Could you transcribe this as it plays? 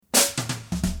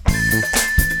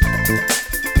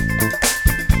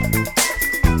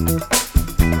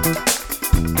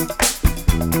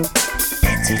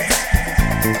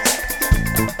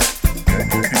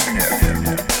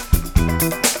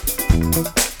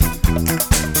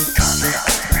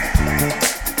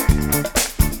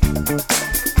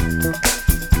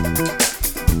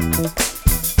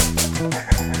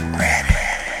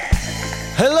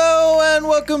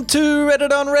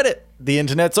Reddit on Reddit, the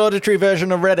internet's auditory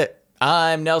version of Reddit.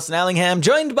 I'm Nelson Allingham,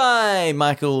 joined by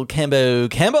Michael Campbell.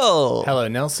 Hello,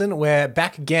 Nelson. We're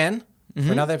back again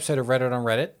for another episode of Reddit on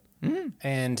Reddit.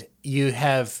 And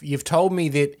you've told me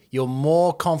that you're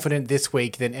more confident this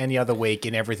week than any other week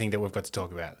in everything that we've got to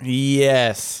talk about.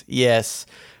 Yes.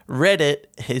 Reddit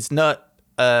has not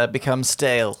become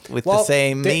stale with the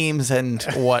same memes and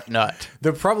whatnot.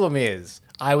 The problem is,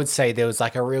 I would say there was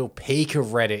like a real peak of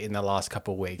Reddit in the last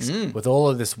couple of weeks with all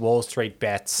of this Wall Street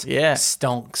bets,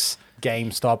 stonks,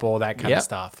 GameStop, all that kind of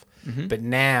stuff. But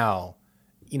now,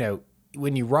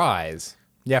 when you rise,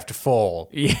 you have to fall.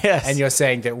 Yes. And you're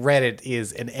saying that Reddit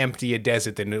is an emptier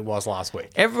desert than it was last week.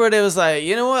 Everybody was like,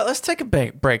 you know what? Let's take a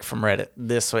break from Reddit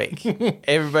this week.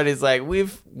 Everybody's like,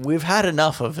 we've had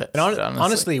enough of it. And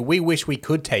honestly, we wish we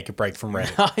could take a break from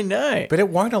Reddit. I know. But it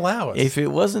won't allow us. If it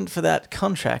wasn't for that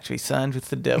contract we signed with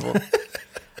the devil.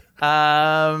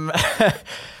 Well,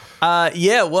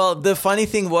 the funny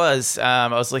thing was, I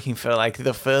was looking for like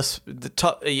the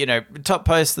top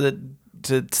post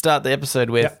to start the episode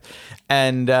with. Yep.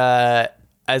 And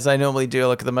as I normally do, I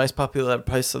look at the most popular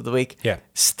posts of the week. Yeah.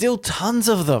 Still tons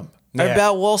of them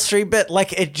about Wall Street Bet.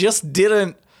 Like, it just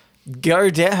didn't go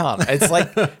down. It's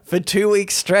like for 2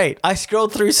 weeks straight. I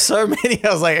scrolled through so many.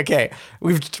 I was like, okay,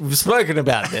 we've spoken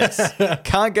about this.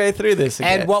 Can't go through this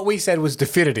again. And what we said was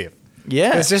definitive.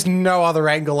 Yeah. There's just no other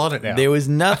angle on it now. There was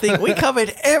nothing. We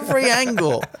covered every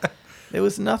angle. There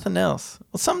was nothing else.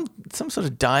 Well, some sort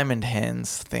of diamond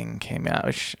hands thing came out,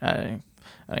 which I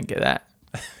don't get that.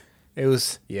 It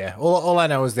was, all I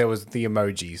know is there was the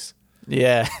emojis.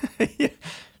 Yeah.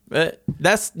 But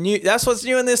that's new. That's what's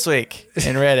new in this week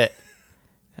in Reddit.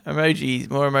 Emojis,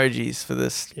 more emojis for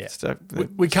this stuff.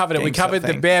 We covered it. We covered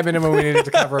the bare minimum we needed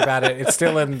to cover about it. It's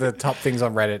still in the top things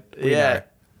on Reddit. We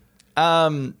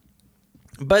know.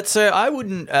 But so I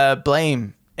wouldn't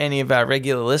blame any of our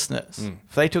regular listeners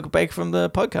if they took a break from the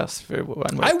podcast for 1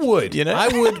 week. I would. I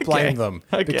would blame them.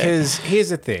 Okay. Because here's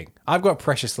the thing. I've got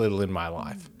precious little in my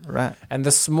life. Right. And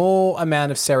the small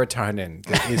amount of serotonin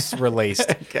that is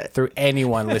released through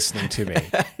anyone listening to me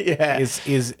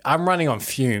is I'm running on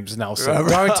fumes now, so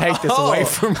don't take this away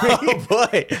from me. Oh,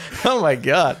 boy. Oh, my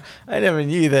God. I never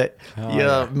knew that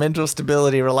your mental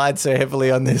stability relied so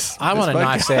heavily on this. I'm on a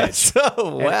nice edge.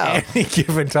 Oh, wow. At any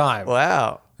given time.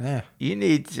 Wow. Yeah. You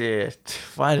need to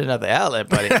find another outlet,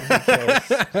 buddy.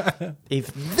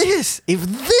 Because if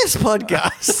this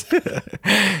podcast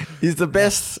is the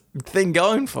best thing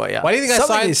going for you, why do you think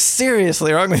something is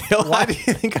seriously wrong with your life? Why do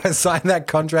you think I signed that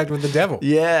contract with the devil?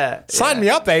 Yeah. Sign me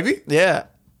up, baby. Yeah.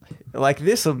 Like,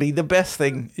 this will be the best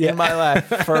thing in my life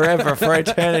forever, for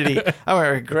eternity. I won't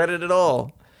regret it at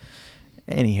all.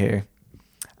 Anywho.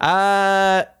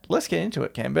 Let's get into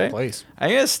it, Cambo. Please. I'm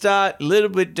going to start a little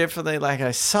bit differently like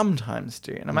I sometimes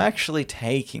do. And I'm actually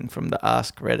taking from the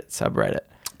Ask Reddit subreddit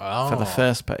for the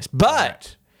first post.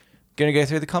 But I'm going to go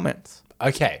through the comments.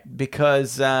 Okay.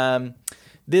 Because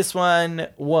this one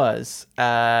was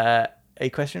a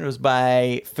question. It was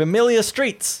by Familiar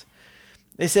Streets.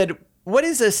 They said, what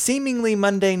is a seemingly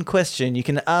mundane question you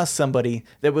can ask somebody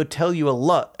that will tell you a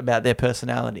lot about their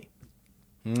personality?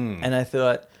 And I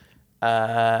thought...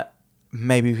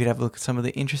 maybe we could have a look at some of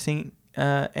the interesting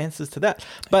answers to that.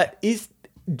 But is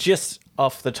just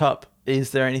off the top,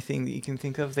 is there anything that you can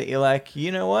think of that you're like, you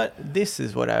know what? This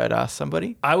is what I would ask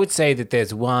somebody. I would say that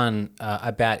there's one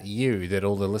about you that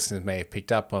all the listeners may have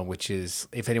picked up on, which is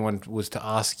if anyone was to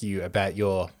ask you about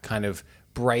your kind of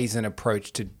brazen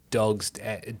approach to dogs'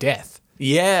 death.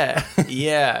 Yeah.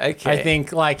 Okay. I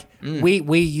think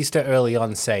we used to early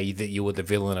on say that you were the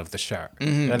villain of the show.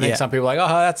 And I think some people are like, oh,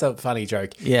 that's a funny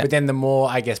joke. Yeah. But then the more,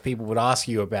 I guess, people would ask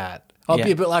you about,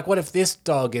 but like, what if this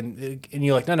dog? And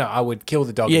you're like, no, I would kill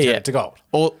the dog and turn it to gold.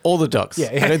 All the dogs. Yeah.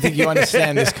 I don't think you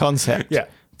understand this concept. Yeah.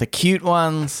 The cute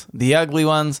ones, the ugly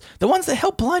ones, the ones that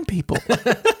help blind people.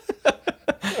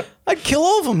 I'd kill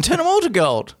all of them, turn them all to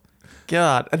gold.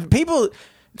 God. And people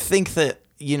think that,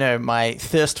 my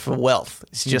thirst for wealth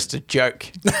is just a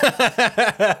joke.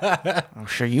 I'll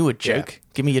show you a joke. Yeah.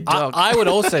 Give me your dog. I would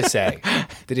also say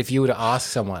that if you were to ask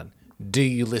someone, do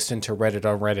you listen to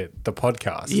Reddit on Reddit, the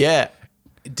podcast? Yeah.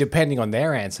 Depending on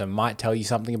their answer, might tell you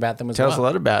something about them as well. Tells a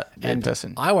lot about that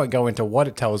person. I won't go into what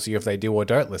it tells you if they do or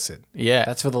don't listen. Yeah.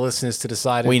 That's for the listeners to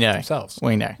decide themselves.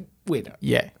 We know.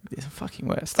 Yeah. It's the fucking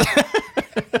worst.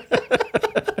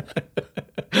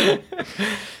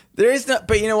 There is not,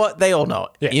 but you know what? They all know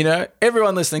it. Yeah.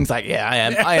 Everyone listening's like, yeah,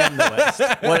 I am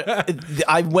the worst.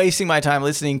 I'm wasting my time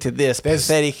listening to this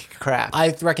pathetic crap.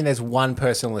 I reckon there's one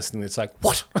person listening that's like,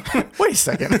 what? Wait a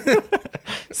second.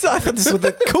 So I thought this is what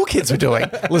the cool kids were doing.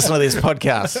 Listen to this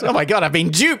podcast. Oh my God, I've been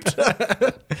duped.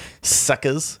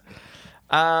 Suckers.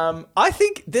 I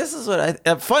think this is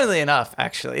what funnily enough,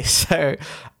 actually. So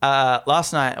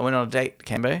last night I went on a date,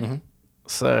 Cambo. Mm-hmm.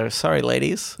 So sorry,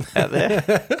 ladies out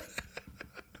there.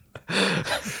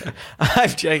 I'm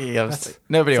joking.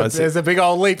 Nobody wants There's a big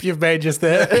old leap you've made just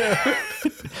there.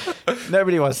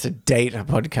 Nobody wants to date a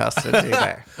podcaster, do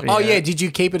they? Oh, yeah. Did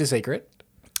you keep it a secret?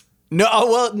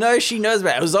 No, no, she knows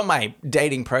about it. It was on my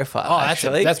dating profile,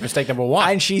 actually. That's mistake number one.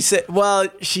 And she said,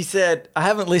 I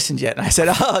haven't listened yet. And I said,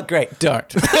 oh, great, don't.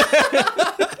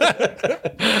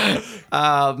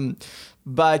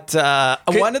 But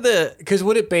one of the... Because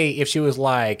would it be if she was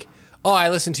like, oh, I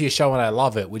listened to your show and I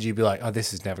love it, would you be like, oh,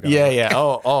 this is never going to work? Yeah.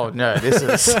 Oh, no, this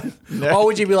is... No. Or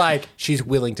would you be like, she's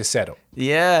willing to settle?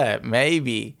 Yeah,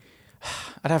 maybe.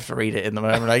 I'd have to read it in the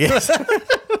moment, I guess.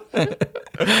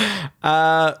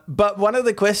 But one of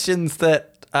the questions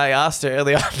that I asked her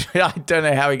earlier, I don't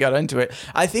know how we got into it.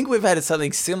 I think we've had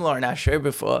something similar in our show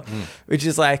before, which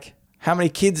is like, how many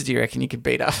kids do you reckon you could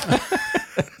beat up?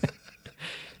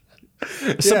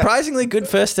 Surprisingly good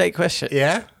first date question.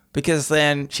 Yeah. Because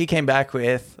then she came back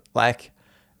with like,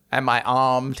 am I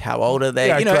armed? How old are they?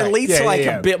 Yeah, it leads to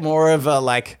a bit more of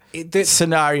a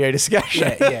scenario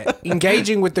discussion. Yeah.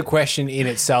 Engaging with the question in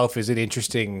itself is an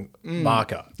interesting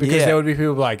marker because there would be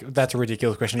people like, that's a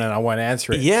ridiculous question and I won't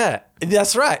answer it. Yeah,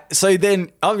 that's right. So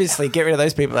then obviously get rid of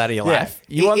those people out of your life.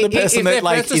 You want the person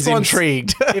that is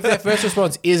intrigued. If their first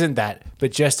response isn't that,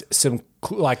 but just some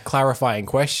clarifying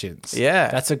questions. Yeah.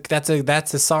 That's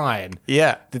a sign.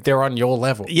 Yeah. That they're on your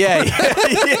level. Yeah.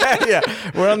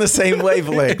 We're on the same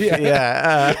wavelength.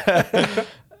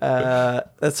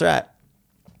 That's right.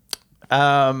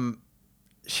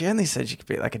 She only said she could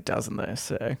beat like a dozen though,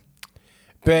 so.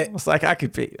 But it's like I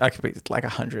could beat like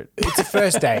 100. It's a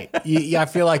first date. I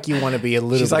feel like you want to be a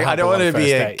little. She's bit like, I don't want to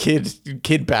be a date.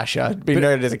 kid basher. I'd be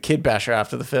known as a kid basher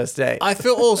after the first date. I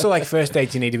feel also like first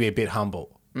dates you need to be a bit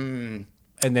humble. And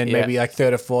then maybe like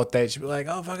third or fourth date, she'd be like,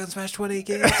 "Oh, fucking smash 20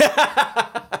 kids."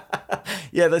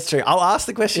 Yeah, that's true. I'll ask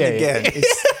the question again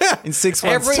in 6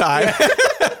 months' time.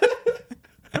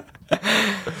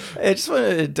 I just want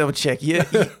to double check. You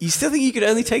still think you could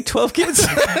only take 12 kids?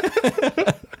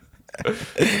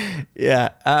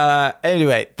 Yeah.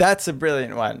 Anyway, that's a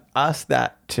brilliant one. Ask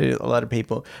that to a lot of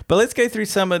people. But let's go through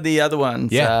some of the other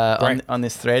ones on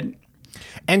this thread.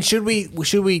 And should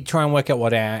we try and work out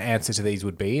what our answer to these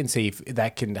would be and see if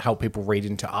that can help people read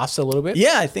into us a little bit?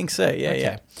 Yeah, I think so.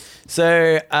 Yeah.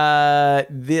 So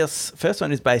this first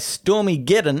one is by Stormy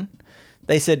Geddon.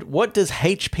 They said, what does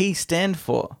HP stand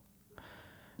for?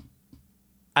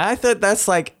 I thought that's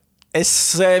like a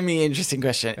semi-interesting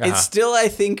question. It's still, I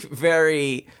think,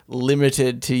 very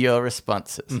limited to your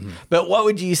responses. Mm-hmm. But what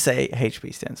would you say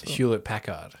HP stands for?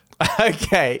 Hewlett-Packard.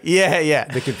 Okay, yeah.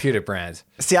 The computer brand.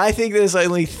 See, I think there's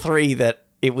only 3 that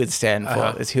it would stand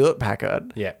for. There's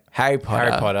Hewlett-Packard, Harry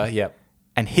Potter, yep,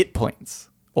 and hit points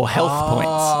or health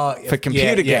points for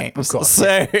computer games. Of course.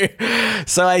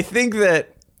 So I think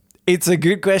that it's a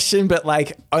good question, but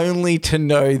like only to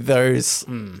know those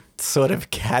sort of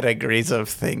categories of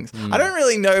things. I don't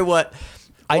really know what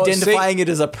identifying it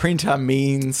as a printer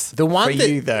means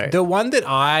you, though. The one that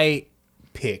I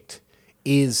picked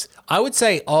is, I would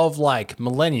say, of like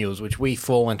millennials, which we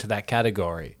fall into that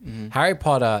category. Harry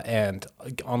Potter and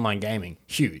online gaming,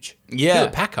 huge. Yeah.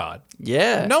 Hewlett-Packard.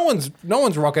 Yeah. No one's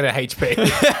rocking at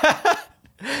HP.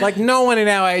 Like no one in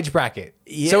our age bracket.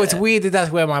 Yeah. So it's weird that that's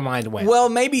where my mind went. Well,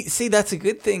 maybe, see, that's a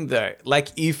good thing though. Like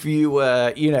if you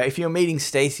were, if you're meeting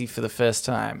Stacey for the first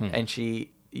time and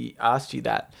she asked you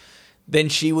that, then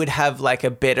she would have like a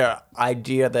better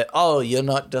idea that, oh, you're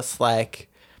not just like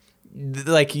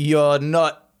you're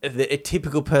not a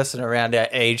typical person around our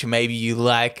age. Maybe you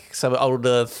like some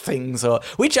older things,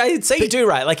 which I'd say you do,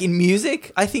 right? Like in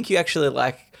music, I think you actually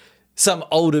like some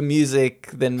older music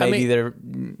than maybe the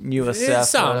newer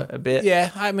stuff a bit.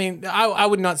 Yeah, I mean, I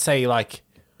would not say like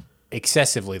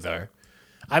excessively though.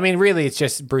 I mean, really, it's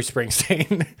just Bruce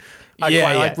Springsteen. I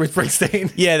quite like Bruce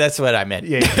Springsteen. Yeah, that's what I meant.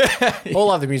 Yeah.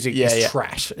 All other music is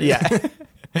trash. Yeah.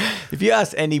 If you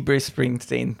ask any Bruce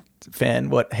Springsteen fan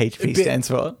what HP stands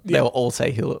for, they will all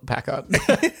say Hewlett-Packard.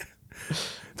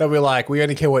 They'll be like, we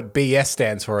only care what BS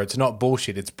stands for. It's not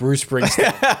bullshit. It's Bruce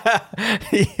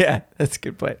Springsteen. Yeah, that's a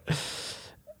good point.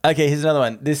 Okay, here's another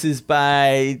one. This is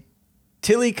by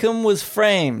Tillicum Was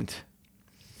Framed.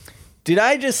 Did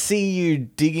I just see you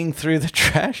digging through the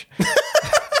trash?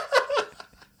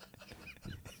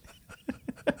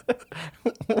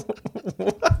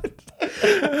 What?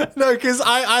 No, because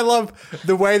I love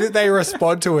the way that they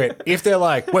respond to it. If they're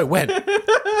like, wait, when?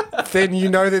 then you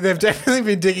know that they've definitely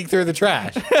been digging through the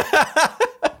trash.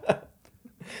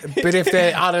 But if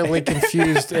they're utterly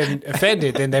confused and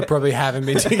offended, then they probably haven't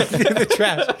been digging through the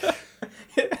trash.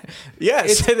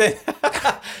 Yes.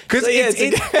 Because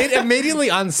it immediately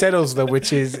unsettles them,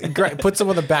 which is great. Puts them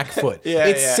on the back foot.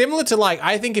 It's similar to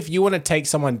I think if you want to take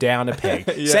someone down a peg,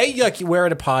 say we're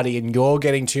at a party and you're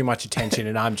getting too much attention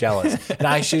and I'm jealous, and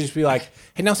I should just be like,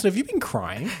 hey Nelson, have you been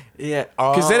crying? Yeah.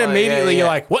 Because then immediately you're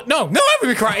like, what? No, I haven't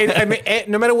been crying. And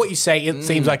no matter what you say, it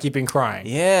seems like you've been crying.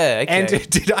 Yeah. Okay. And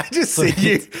did I just see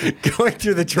you going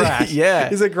through the trash? Yeah.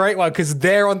 It's a great one because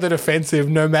they're on the defensive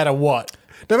no matter what.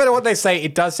 No matter what they say,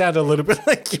 it does sound a little bit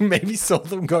like you maybe saw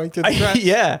them going through the trash.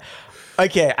 Yeah.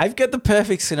 Okay, I've got the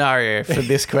perfect scenario for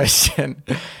this question.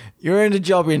 You're in a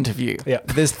job interview. Yeah.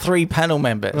 There's 3 panel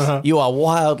members. You are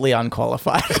wildly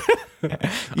unqualified.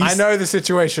 I know the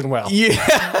situation well.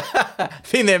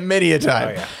 Been there many a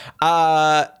time. Oh,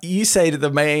 yeah. You say to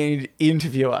the main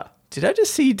interviewer, did I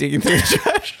just see you digging through the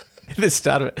trash at the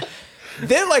start of it?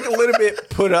 They're like a little bit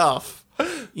put off,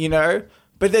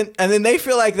 But then they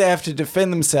feel like they have to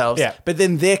defend themselves. Yeah. But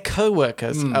then their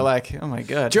co-workers are like, oh my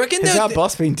God. Do you reckon has our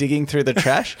boss been digging through the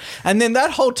trash? And then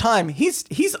that whole time,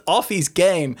 he's off his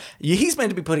game. He's meant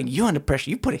to be putting you under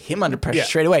pressure. You put him under pressure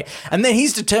straight away. And then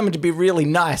he's determined to be really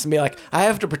nice and be like, I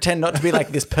have to pretend not to be like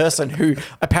this person who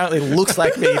apparently looks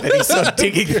like me that he's not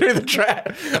digging through the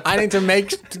trash. I need to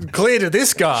make clear to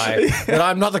this guy that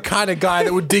I'm not the kind of guy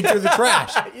that would dig through the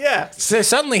trash. Yeah. So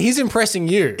suddenly he's impressing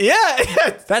you. Yeah.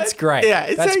 That's great. Yeah.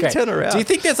 That's great. Turn around. Do you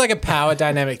think there's like a power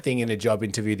dynamic thing in a job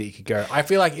interview that you could go? I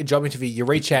feel like a job interview, you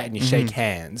reach out and you shake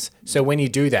hands. So when you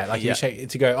do that, you shake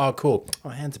to go, oh, cool. Oh,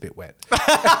 my hand's a bit wet.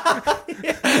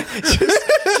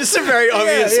 just a very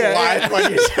obvious wipe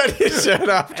on your shirt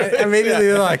after. Immediately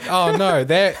they're like, oh no,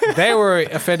 they were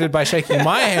offended by shaking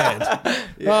my hand.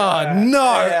 Oh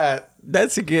no. Yeah.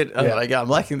 That's a good. Oh my God, I'm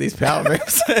liking these power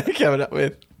moves coming up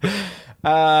with.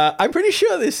 I'm pretty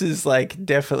sure this is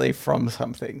definitely from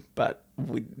something, but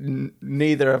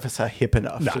neither of us are hip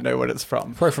enough to know what it's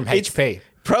from. Probably from HP.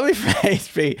 Probably from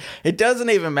HP. It doesn't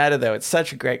even matter though. It's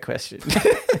such a great question.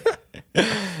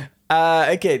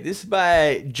 Okay, this is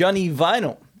by Johnny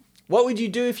Vinyl. What would you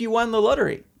do if you won the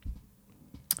lottery?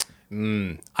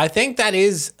 I think that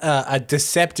is a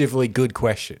deceptively good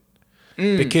question.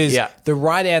 Because the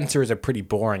right answer is a pretty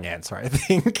boring answer, I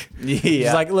think.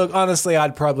 It's like, look, honestly,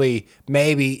 I'd probably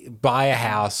maybe buy a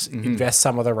house, invest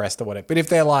some of the rest or whatever. But if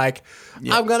they're like,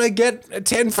 I'm going to get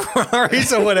 10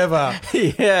 Ferraris or whatever.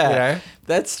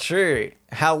 That's true.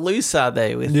 How loose are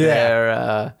they with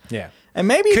their... And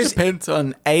maybe it depends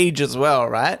on age as well,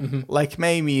 right? Like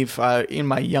maybe if in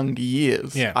my younger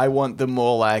years, I want them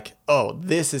more like, oh,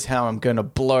 this is how I'm going to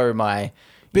blow my...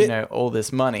 all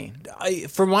this money.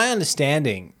 From my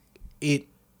understanding,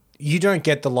 you don't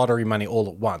get the lottery money all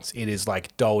at once. It is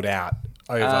doled out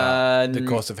over the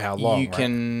course of how long. You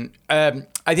can.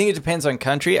 I think it depends on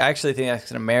country. I actually think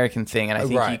that's an American thing, and I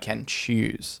think you can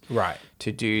choose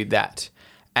to do that.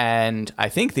 And I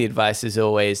think the advice is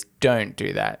always don't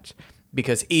do that,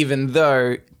 because even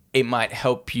though it might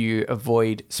help you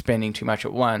avoid spending too much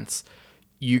at once,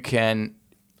 you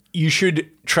should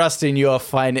trust in your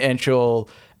financial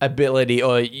ability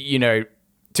or,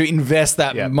 to invest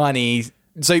that money.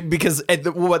 So because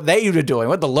what they are doing,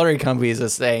 what the lottery companies are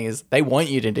saying is they want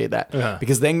you to do that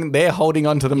because then they're holding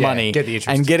on to the money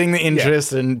and getting the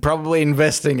interest and probably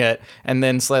investing it and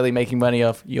then slowly making money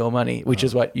off your money, which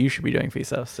is what you should be doing for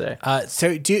yourself.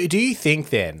 So do you think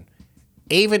then,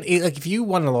 even if you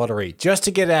won the lottery, just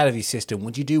to get it out of your system,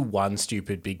 would you do one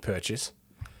stupid big purchase?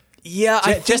 Yeah,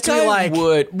 I think I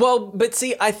would. Well, but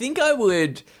see, I think I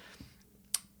would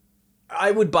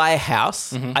buy a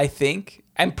house, I think,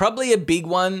 and probably a big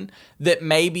one that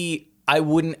maybe I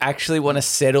wouldn't actually want to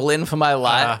settle in for my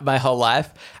life, my whole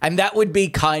life, and that would be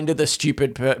kind of the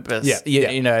stupid purpose,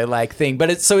 thing.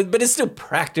 But it's still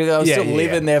practical. I'll still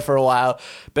live in there for a while,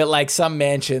 but some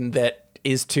mansion that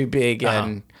is too big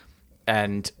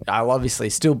and I'll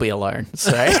obviously still be alone.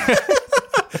 So.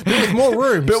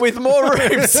 But with more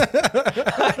rooms.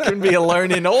 I can be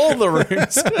alone in all the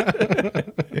rooms.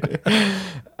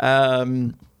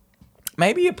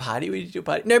 Maybe a party. Would you do a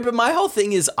party? No, but my whole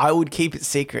thing is I would keep it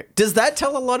secret. Does that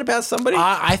tell a lot about somebody?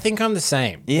 I think I'm the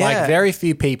same. Yeah. Very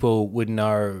few people would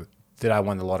know that I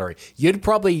won the lottery. You'd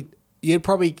probably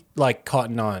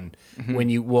cotton on when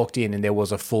you walked in and there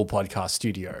was a full podcast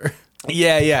studio.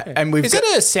 Yeah. And is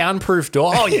it a soundproof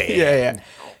door? Oh, yeah.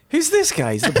 Who's this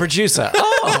guy? He's the producer.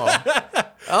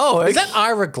 Oh, is that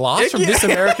Ira Glass from This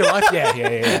American Life?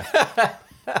 Yeah.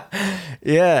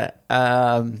 Yeah.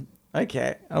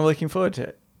 Okay. I'm looking forwad to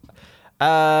it.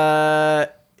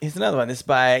 Here's another one. This is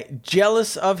by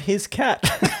Jealous of His Cat.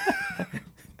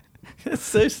 That's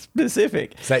so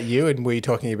specific. Is that you? And were you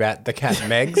talking about the cat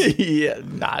Megs? Yeah.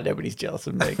 Nah, nobody's jealous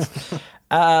of Megs.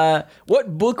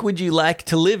 What book would you like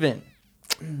to live in?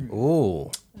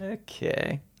 Ooh.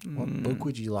 Okay. What book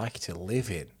would you like to live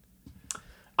in?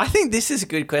 I think this is a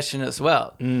good question as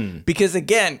well. Because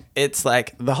again, it's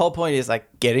like the whole point is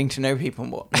like getting to know people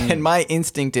more. And my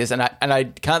instinct is, and I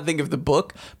can't think of the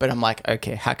book, but I'm like,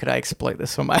 okay, how could I exploit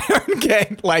this for my own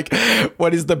gain? Like,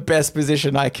 what is the best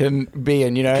position I can be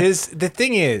in, you know? Because the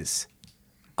thing is,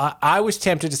 I was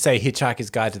tempted to say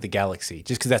Hitchhiker's Guide to the Galaxy,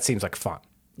 just because that seems like fun.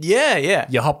 Yeah, yeah.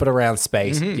 You're hopping around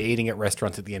space, you're eating at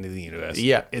restaurants at the end of the universe.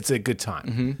 Yeah. It's a good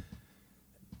time.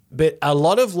 But a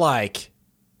lot of like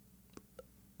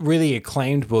really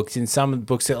acclaimed books, in some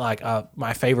books that like are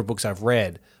my favorite books I've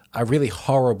read, are really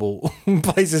horrible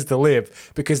places to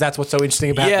live, because that's what's so interesting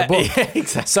about the book. Yeah,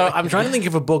 exactly. So I'm trying to think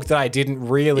of a book that I didn't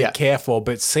really care for,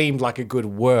 but seemed like a good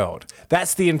world.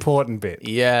 That's the important bit.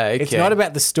 Yeah, okay. It's not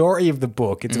about the story of the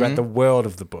book. It's about the world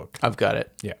of the book. I've got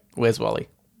it. Yeah. Where's Wally?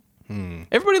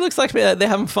 Everybody looks like they're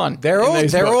having fun. They're all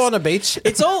on a beach.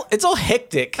 It's all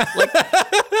hectic. Like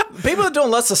people are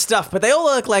doing lots of stuff, but they all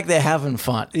look like they're having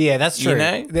fun. Yeah, that's true. You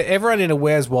know? Everyone in a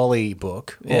Where's Wally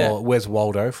book, Yeah. or Where's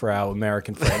Waldo for our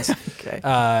American friends. Okay.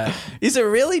 Is it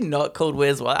really not called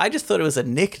Where's Wally? I just thought it was a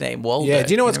nickname, Waldo. Yeah,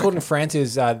 do you know what's called in France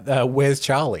is Where's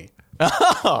Charlie?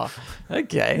 Oh,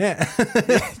 okay. Yeah.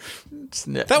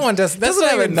 That one doesn't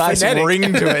have a nice phonetic. ring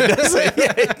to it, does it?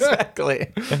 Yeah,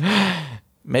 exactly.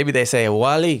 Maybe they say,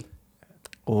 Wally.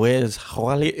 Where's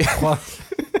Wally?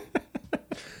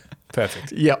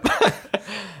 Perfect. Yep.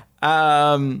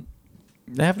 I'd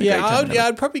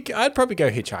probably go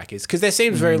Hitchhikers, because there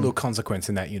seems very little consequence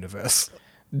in that universe.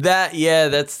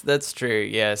 That's true.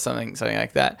 Yeah, something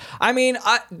like that. I mean,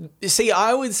 I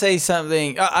would say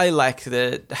something. I like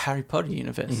the Harry Potter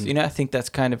universe. You know, I think that's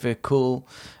kind of a cool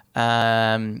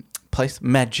place.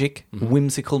 Magic,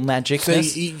 whimsical magic. So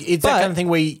it's that kind of thing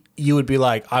where you would be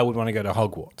like, I would want to go to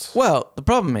Hogwarts. Well, the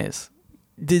problem is,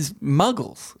 there's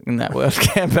muggles in that world,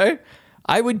 Cambo.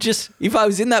 If I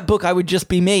was in that book, I would just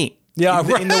be me. Yeah,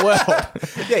 in the world.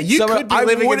 Yeah, you could be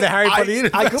living in the Harry Potter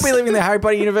universe. I could be living in the Harry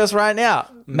Potter universe right now.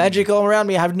 Magic all around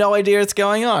me. I have no idea what's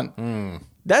going on.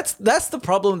 That's the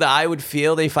problem that I would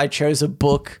feel if I chose a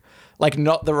book, like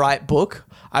not the right book.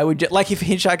 I would like if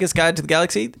Hitchhiker's Guide to the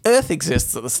Galaxy, Earth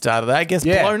exists at the start of that, it gets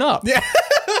blown up. Yeah.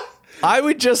 I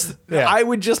would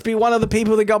just be one of the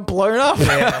people that got blown up.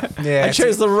 Yeah. I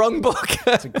chose the wrong book.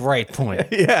 That's a great point.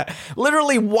 Yeah.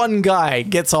 Literally one guy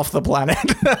gets off the planet.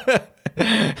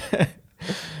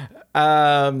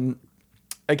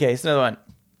 Okay, it's another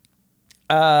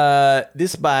one.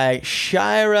 This by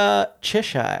Shira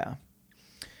Cheshire.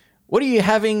 What are you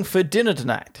having for dinner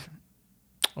tonight?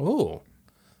 Ooh.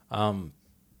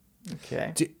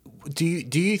 Okay. Do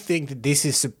you think that this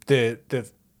is the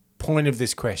point of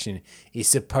this question is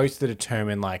supposed to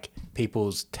determine like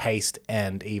people's taste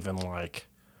and even like,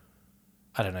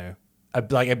 I don't know,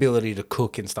 like ability to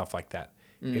cook and stuff like that?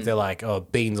 If they're like, oh,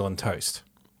 beans on toast.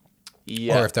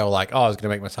 Yeah. Or if they were like, oh, I was going to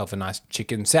make myself a nice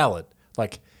chicken salad.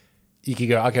 Like, you could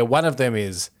go, okay, one of them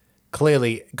is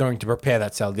clearly going to prepare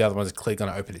that salad. The other one is clearly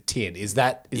going to open a tin. Is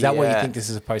that what you think this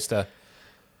is supposed to?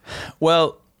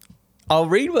 Well, I'll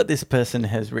read what this person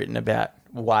has written about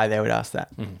why they would ask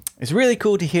that. It's really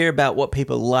cool to hear about what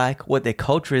people like, what their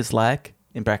culture is like,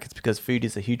 in brackets because food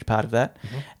is a huge part of that,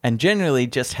 and generally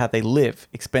just how they live,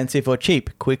 expensive or cheap,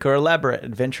 quick or elaborate,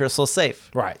 adventurous or safe.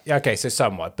 Right. Okay, so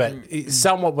somewhat. But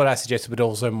somewhat what I suggested, but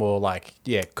also more like,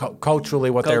 culturally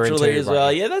what they're into. Culturally as well.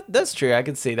 Yeah, that's true. I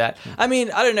can see that. I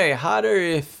mean, I don't know, harder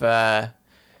if...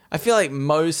 I feel like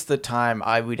most of the time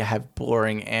I would have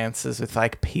boring answers with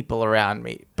like people around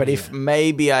me. But if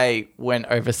maybe I went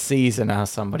overseas and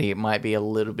asked somebody, it might be a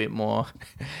little bit more,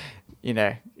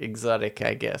 exotic,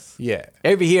 I guess. Yeah.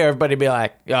 Over here, everybody be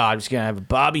like, oh, I'm just going to have a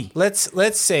Barbie. Let's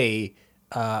see.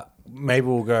 Maybe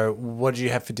we'll go, what did you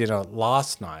have for dinner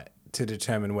last night, to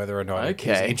determine whether or not it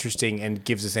is interesting and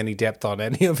gives us any depth on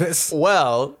any of us.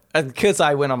 Well, because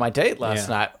I went on my date last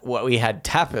night, we had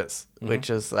tapas, which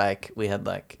is like, we had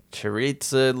like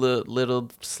chorizo, little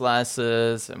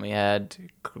slices, and we had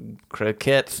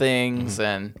croquette things.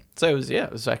 And so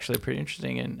it was actually pretty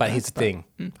interesting. But here's the thing.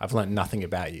 I've learned nothing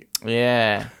about you.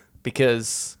 Yeah,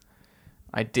 because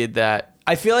I did that.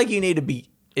 I feel like it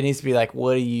needs to be like,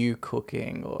 what are you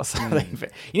cooking or something?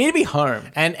 You need to be home.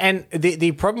 And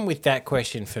the problem with that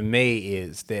question for me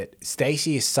is that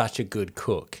Stacey is such a good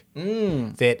cook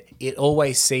that it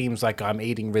always seems like I'm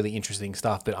eating really interesting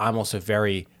stuff, but I'm also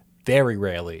very, very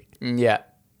rarely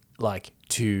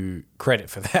to credit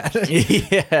for that.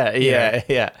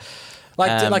 yeah.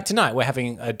 Like tonight, we're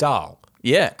having a dal.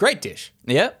 Yeah. Great dish.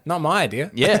 Yeah. Not my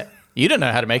idea. Yeah. You don't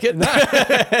know how to make it.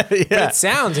 But it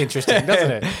sounds interesting,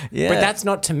 doesn't it? Yeah. But that's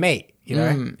not to me, you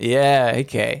know? Yeah,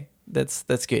 okay.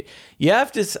 That's good. You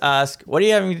have to ask, what are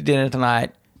you having for dinner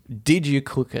tonight? Did you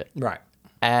cook it? Right.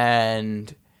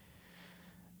 And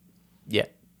yeah.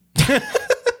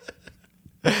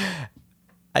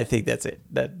 I think that's it.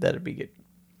 That'd be good.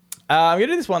 I'm going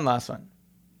to do this one last one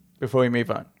before we move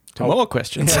on to more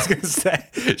questions. I was going to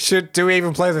say, do we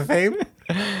even play the theme?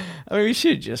 I mean, we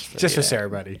should just for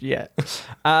ceremony. Yeah.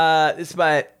 This is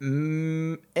by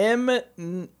M.N.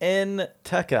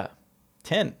 Tucker.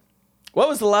 10. What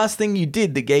was the last thing you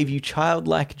did that gave you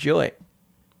childlike joy?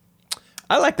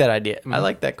 I like that idea. I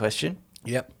like that question.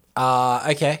 Yep.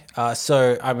 Okay.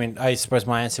 So, I mean, I suppose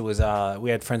my answer was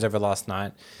we had friends over last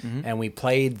night and we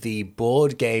played the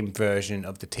board game version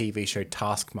of the TV show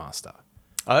Taskmaster.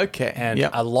 Okay. And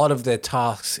a lot of the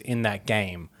tasks in that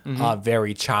game are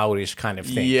very childish kind of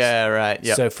things. Yeah, right.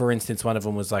 Yep. So, for instance, one of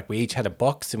them was like we each had a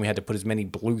box and we had to put as many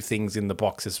blue things in the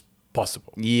box as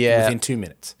possible. Yeah. Within 2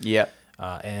 minutes. Yep.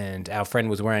 And our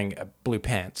friend was wearing blue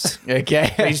pants.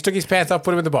 Okay. He just took his pants off, put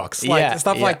them in the box.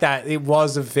 Stuff like that. It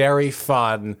was a very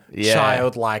fun,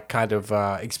 childlike kind of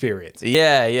experience.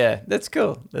 Yeah. That's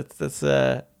cool. That's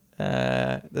a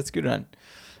good one.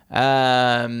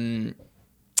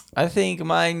 I think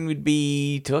mine would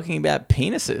be talking about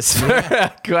penises for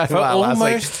quite a while.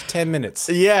 Almost 10 minutes.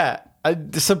 Yeah. A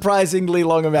surprisingly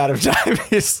long amount of time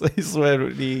is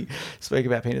when he spoke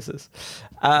about penises.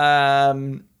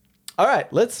 All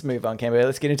right, let's move on, Cambo.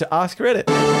 Let's get into Ask Reddit.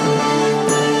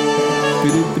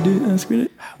 Ask Reddit.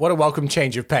 What a welcome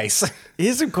change of pace.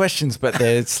 Here's some questions, but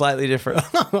they're slightly different.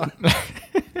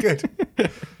 Good.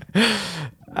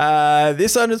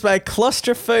 This one is by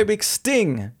Claustrophobic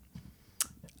Sting.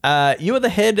 You are the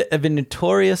head of a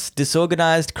notorious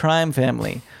disorganized crime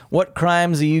family. What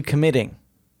crimes are you committing?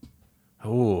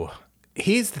 Ooh.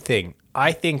 Here's the thing.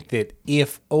 I think that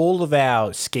if all of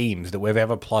our schemes that we've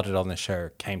ever plotted on the show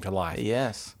came to life,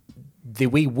 yes,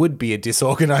 we would be a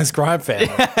disorganized crime family.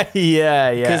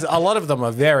 Yeah. Because a lot of them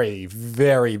are very,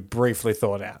 very briefly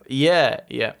thought out. Yeah.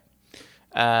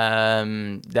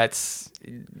 That's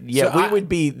we would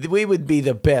be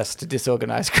the best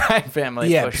disorganized crime family.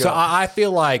 Yeah. For sure. So I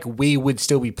feel like we would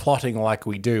still be plotting like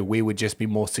we do. We would just be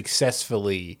more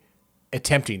successfully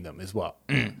attempting them as well.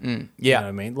 Yeah. You know what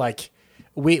I mean? Like.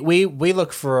 We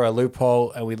look for a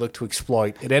loophole and we look to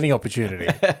exploit at any opportunity.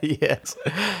 Yes.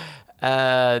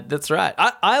 That's right.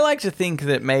 I like to think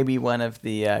that maybe one of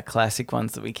the classic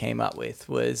ones that we came up with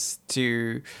was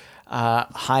to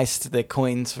heist the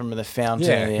coins from the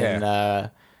fountain in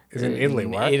Italy,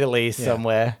 right? Italy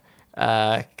somewhere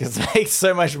because it makes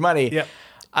so much money. Yep.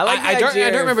 I don't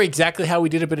remember exactly how we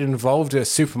did it, but it involved a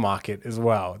supermarket as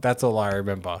well. That's all I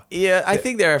remember. Yeah, I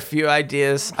think there are a few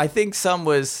ideas. I think some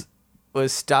was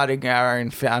starting our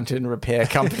own fountain repair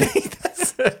company.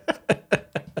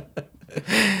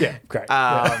 Yeah, great.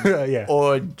 Yeah.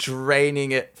 Or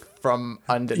draining it from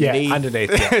underneath. Yeah,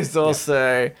 underneath. Yeah. There's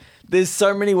also, there's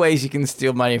so many ways you can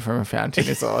steal money from a fountain,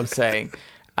 is all I'm saying.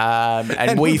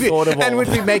 And we thought of all. And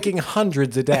we'd be making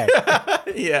hundreds a day.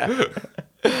 Yeah.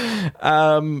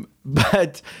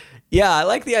 But yeah, I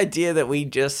like the idea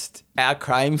that our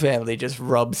crime family just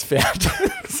robs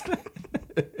fountains.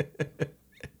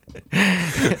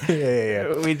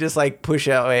 Yeah. We just like push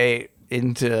our way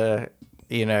into,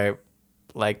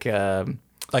 like the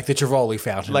Tivoli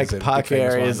fountains, like park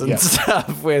areas and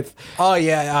stuff with. Oh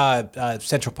yeah,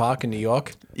 Central Park in New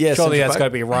York. Yeah, surely Central that's Park. got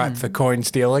to be right for coin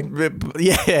stealing.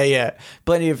 Yeah.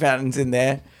 Plenty of fountains in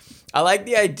there. I like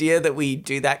the idea that we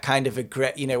do that kind of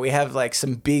we have like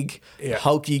some big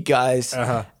hulky guys,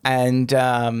 and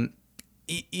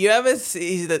you ever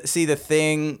see the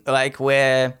thing like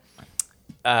where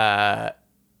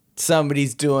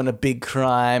somebody's doing a big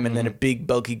crime and then a big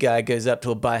bulky guy goes up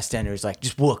to a bystander who's like,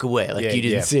 just walk away, like you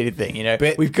didn't see anything,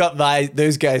 But we've got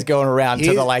those guys going around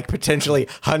to the like potentially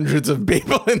hundreds of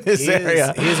people in this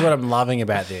area. Here's what I'm loving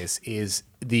about this is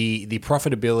the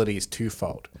profitability is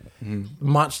twofold.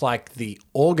 Much like the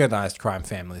organized crime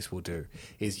families will do,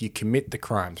 is you commit the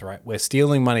crimes, right? We're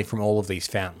stealing money from all of these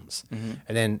fountains, and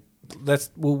then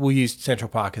we'll use Central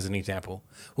Park as an example.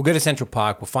 We'll go to Central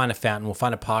Park, we'll find a fountain, we'll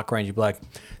find a park ranger, be like,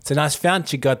 it's a nice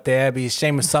fountain you got there, but it's a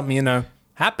shame if something,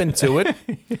 happened to it.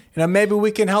 Maybe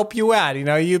we can help you out.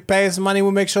 You pay us money,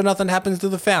 we'll make sure nothing happens to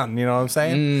the fountain. You know what I'm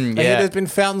saying? I hear there's been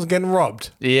fountains getting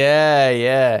robbed.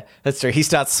 Yeah. That's true. He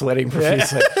starts sweating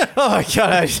profusely. Oh my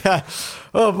God.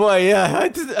 Oh boy, yeah.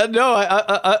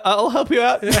 I'll help you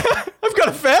out. I've got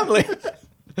a family.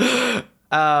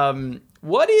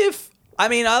 What if? I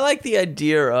mean, I like the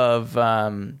idea of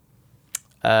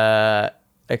a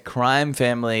crime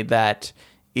family that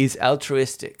is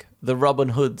altruistic, the Robin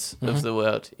Hoods of the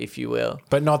world, if you will.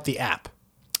 But not the app.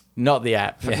 Not the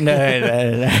app. Yeah. No.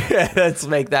 Let's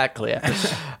make that clear.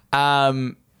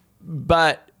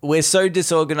 But we're so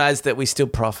disorganized that we still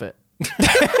profit.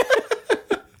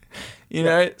 You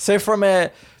know? So from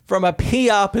a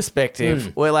PR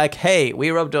perspective, we're like, hey,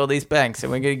 we robbed all these banks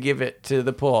and we're going to give it to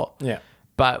the poor. Yeah.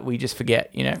 But we just forget,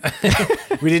 you know.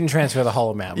 We didn't transfer the whole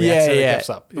amount. We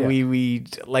Up. Yeah. We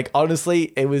like,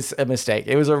 honestly, it was a mistake.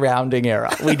 It was a rounding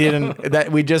error. We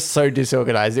didn't we just so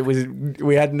disorganized.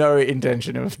 We had no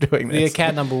intention of doing this. The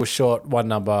account number was short, one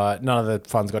number, none of the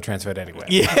funds got transferred anywhere.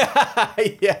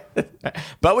 Yeah.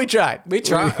 But we tried.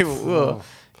 Oh.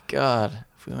 God,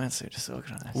 if we weren't so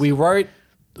disorganized. We wrote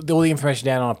all the information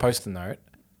down on a post-it note.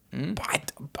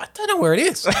 But I don't know where it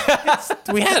is.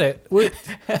 We had it.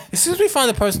 As soon as we find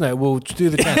the post note, we'll do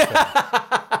the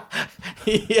transfer.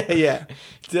 Yeah.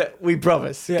 We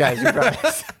promise, guys. We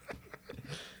promise.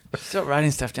 Stop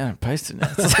writing stuff down on post-it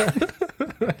notes.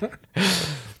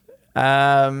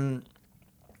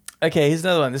 Okay, here's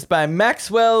another one. This is by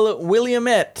Maxwell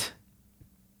Williamette.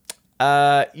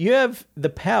 You have the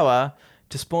power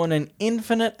to spawn an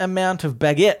infinite amount of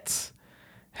baguettes.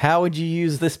 How would you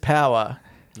use this power?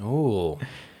 Oh,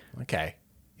 okay.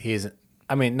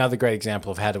 Another great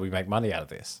example of how do we make money out of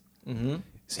this. Mm-hmm.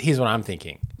 So here's what I'm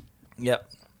thinking. Yep.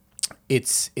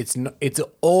 It's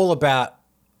all about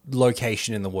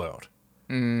location in the world.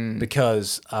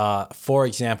 Because, for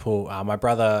example, my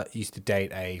brother used to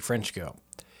date a French girl,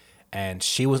 and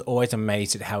she was always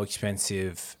amazed at how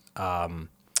expensive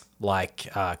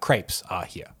crepes are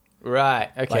here. Right.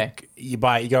 Okay. Like you go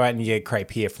out and you get a crepe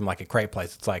here from like a crepe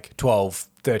place. It's like $12,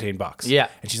 $13. Yeah.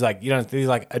 And she's like, these are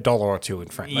like $1 or $2 in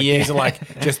France. Like, these are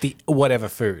like just the whatever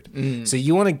food. So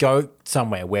you want to go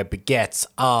somewhere where baguettes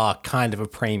are kind of a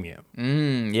premium.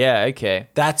 Yeah. Okay.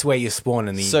 That's where you spawn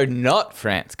in the. So not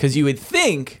France, because you would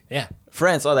think. Yeah.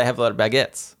 France, they have a lot of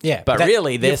baguettes. Yeah. But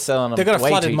really, they're selling them. They've got a way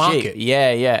flooded too market. Cheap.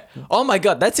 Yeah. Oh my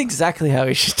God, that's exactly how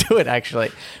we should do it,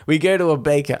 actually. We go to a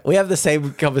baker. We have the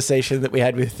same conversation that we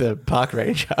had with the park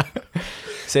ranger.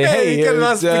 Say, hey, you got a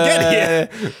nice spaghetti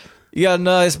here. You got a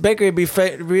nice bakery. It'd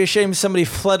be a shame if somebody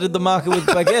flooded the market with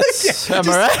baguettes. Am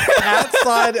I right?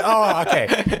 Outside. Oh,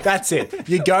 okay. That's it.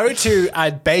 You go to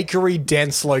a bakery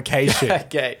dense location.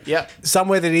 Okay. Yep.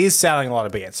 Somewhere that is selling a lot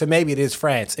of baguettes. So maybe it is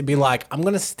France. It'd be like, I'm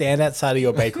going to stand outside of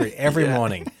your bakery every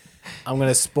morning. I'm going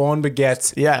to spawn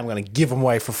baguettes. Yeah. I'm going to give them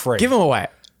away for free. Give them away.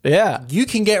 Yeah. You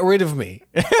can get rid of me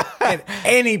at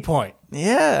any point.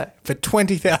 Yeah. For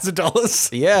 $20,000.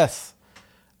 Yes.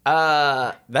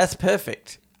 That's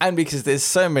perfect. And because there's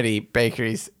so many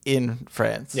bakeries in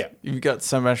France, you've got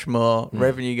so much more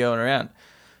revenue going around.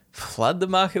 Flood the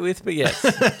market with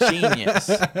baguettes.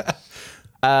 Genius.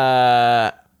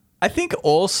 I think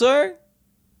also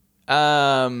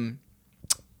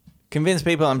convince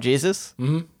people I'm Jesus.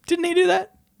 Mm-hmm. Didn't he do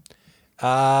that?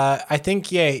 I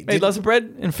think, yeah. He loves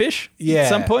bread and fish at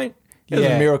some point. It was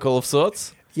a miracle of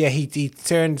sorts. Yeah, he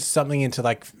turned something into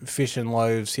like fish and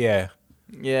loaves, yeah.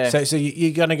 Yeah. So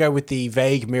you're going to go with the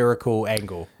vague miracle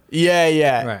angle.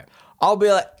 Yeah. Right. I'll be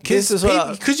like, because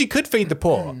you could feed the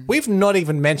poor. We've not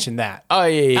even mentioned that. Oh,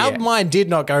 yeah. Our mind did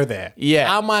not go there.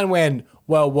 Yeah. Our mind went,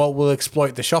 well, what will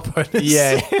exploit the shop owners?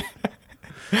 Yeah.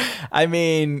 I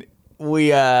mean,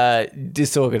 we are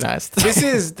disorganized. This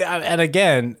is, and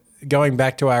again, going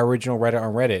back to our original Reddit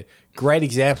on Reddit, great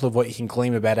example of what you can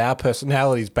glean about our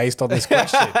personalities based on this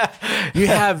question. You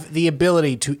have the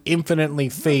ability to infinitely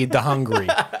feed the hungry,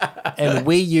 and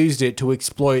we used it to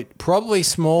exploit probably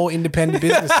small independent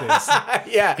businesses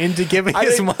into giving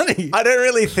us money. I don't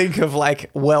really think of like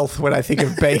wealth when I think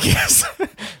of bakers.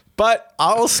 But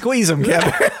I'll squeeze them,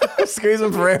 Kevin. I'll squeeze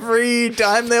them for every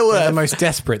time they're worth. They're the most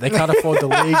desperate. They can't afford the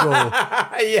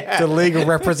legal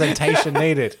representation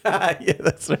needed. Yeah,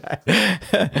 that's right.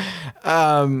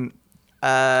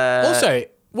 Also,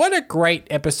 what a great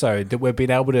episode that we've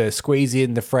been able to squeeze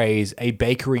in the phrase "a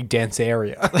bakery dense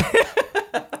area."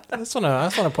 I just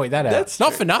want to point that out. That's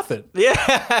not for nothing.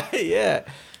 Yeah.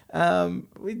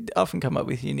 We often come up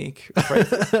with unique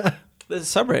phrases.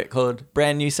 There's a subreddit called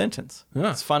Brand New Sentence.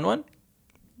 It's a fun one.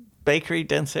 Bakery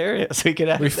dense area. So we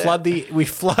could we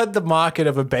flood the market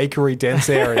of a bakery dense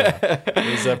area.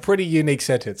 It's a pretty unique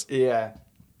sentence. Yeah.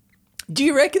 Do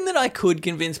you reckon that I could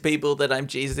convince people that I'm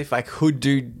Jesus if I could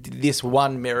do this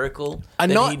one miracle?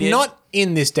 Not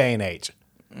in this day and age.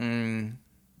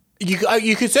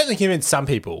 You could certainly convince some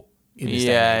people. in this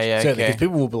day and age. Certainly, because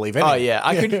people will believe anything. Oh yeah,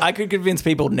 I could convince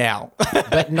people now,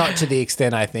 but not to the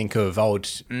extent I think of old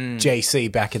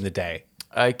JC back in the day.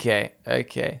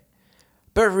 Okay.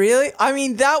 But really, I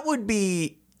mean, that would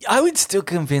be. I would still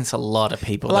convince a lot of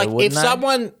people. Like,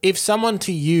 though, if someone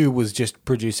to you was just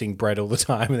producing bread all the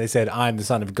time and they said, "I'm the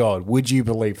son of God," would you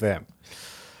believe them?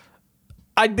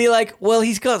 I'd be like, well,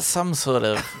 he's got some sort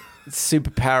of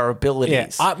superpower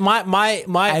abilities. Yeah, my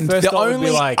and first the thought would only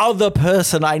be like, other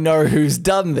person I know who's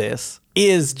done this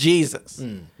is Jesus.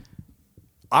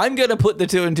 I'm gonna put the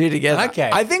two and two together. Okay,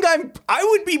 I think I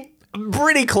would be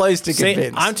pretty close to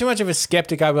convinced. I'm too much of a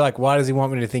skeptic. I'd be like, why does he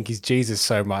want me to think he's Jesus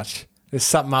so much? There's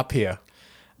something up here.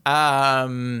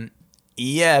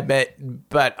 Yeah,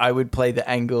 but I would play the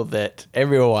angle that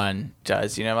everyone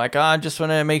does. You know, like, I just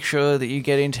want to make sure that you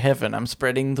get into heaven. I'm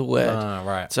spreading the word.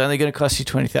 Right. It's only going to cost you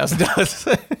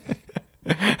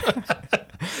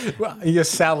 $20,000. Well, you're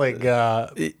selling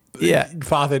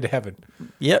Father to heaven.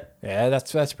 Yep. Yeah,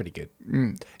 that's pretty good.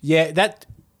 Yeah,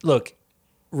 look,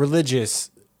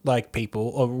 religious like people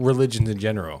or religions in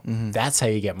general. That's how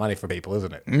you get money for people,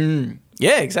 isn't it?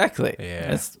 Yeah, exactly.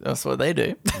 Yeah, that's what they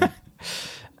do.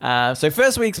 So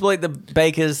first we exploit the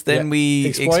bakers, then we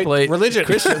exploit religion.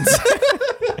 Christians.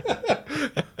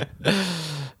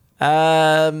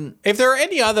 If there are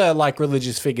any other like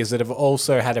religious figures that have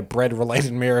also had a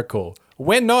bread-related miracle,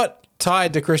 we're not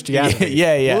tied to Christianity.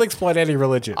 Yeah. We'll exploit any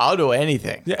religion. I'll do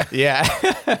anything.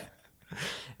 Yeah.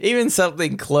 Even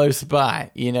something close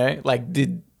by, you know? Like,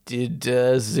 did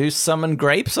Zeus summon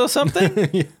grapes or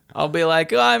something? I'll be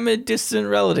like, I'm a distant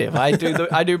relative. I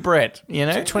do bread, you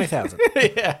know? 20,000.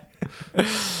 Yeah.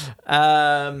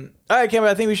 All right,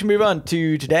 Cameron, I think we should move on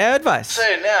to Today I Advice. So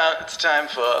now it's time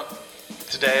for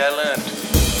Today I Learned.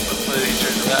 Let's play the intro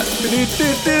to that.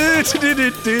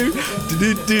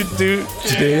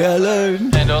 Today I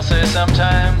Learned. And also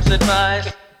sometimes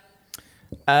advice.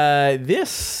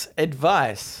 This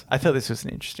advice, I thought this was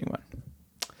an interesting one.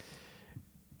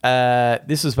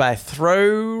 This was by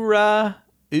Throra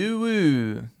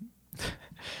Uwu.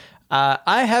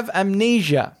 I have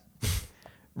amnesia.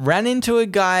 Ran into a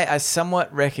guy I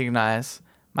somewhat recognize.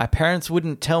 My parents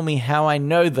wouldn't tell me how I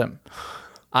know them.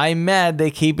 I'm mad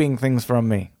they're keeping things from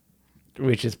me,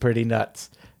 which is pretty nuts.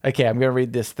 Okay, I'm going to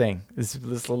read this thing. This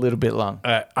is a little bit long.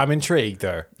 I'm intrigued,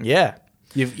 though. Yeah.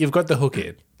 You've got the hook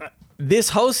in. This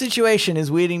whole situation is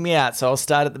weirding me out, so I'll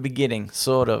start at the beginning,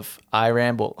 sort of. I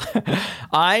ramble.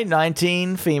 I,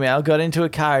 19, female, got into a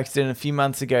car accident a few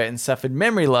months ago and suffered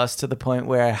memory loss to the point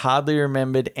where I hardly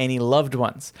remembered any loved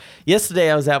ones. Yesterday,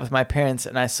 I was out with my parents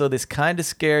and I saw this kind of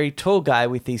scary tall guy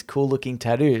with these cool-looking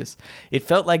tattoos. It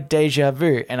felt like deja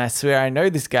vu, and I swear I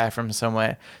know this guy from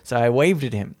somewhere, so I waved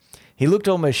at him. He looked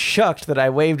almost shocked that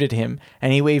I waved at him,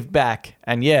 and he waved back,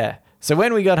 and yeah. So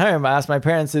when we got home, I asked my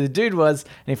parents who the dude was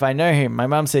and if I know him. My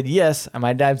mum said yes, and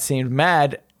my dad seemed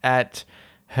mad at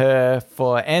her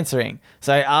for answering.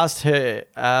 So I asked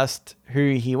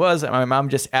who he was, and my mum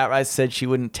just outright said she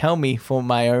wouldn't tell me for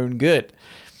my own good.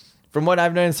 From what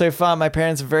I've known so far, my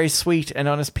parents are very sweet and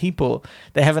honest people.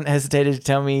 They haven't hesitated to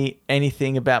tell me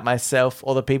anything about myself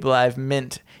or the people I've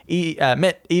met,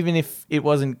 even if it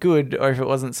wasn't good or if it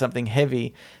wasn't something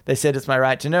heavy. They said it's my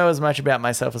right to know as much about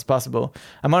myself as possible.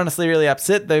 I'm honestly really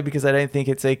upset, though, because I don't think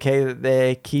it's okay that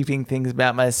they're keeping things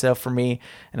about myself from me,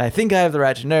 and I think I have the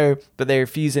right to know, but they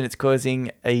refuse and it's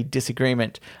causing a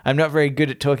disagreement. I'm not very good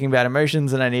at talking about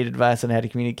emotions, and I need advice on how to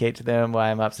communicate to them why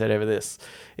I'm upset over this.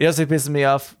 It also pisses me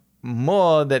off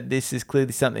more that this is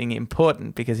clearly something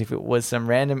important, because if it was some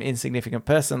random insignificant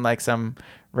person like some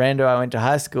rando I went to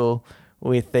high school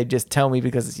with, they'd just tell me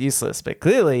because it's useless. But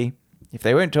clearly, if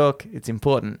they won't talk, it's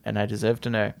important and I deserve to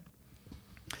know.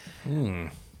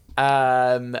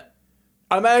 I'm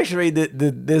actually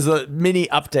there's a mini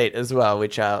update as well,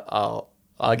 which I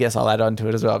guess I'll add on to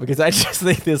it as well, because I just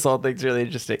think this whole thing's really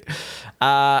interesting.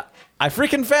 I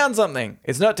freaking found something.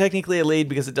 It's not technically a lead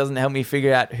because it doesn't help me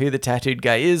figure out who the tattooed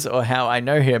guy is or how I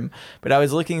know him, but I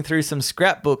was looking through some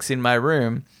scrapbooks in my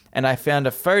room and I found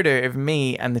a photo of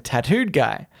me and the tattooed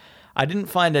guy. I didn't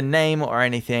find a name or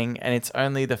anything, and it's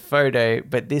only the photo,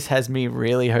 but this has me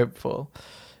really hopeful.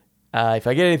 If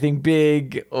I get anything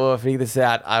big or figure this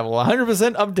out, I will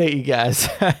 100% update you guys.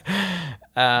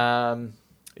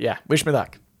 Yeah, wish me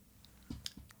luck.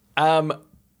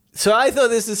 So I thought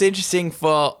this was interesting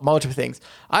for multiple things.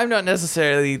 I'm not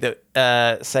necessarily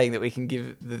saying that we can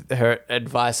give her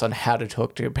advice on how to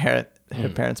talk to her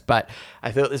parents, but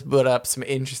I thought this brought up some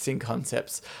interesting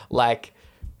concepts. Like,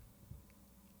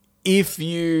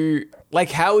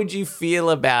 how would you feel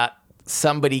about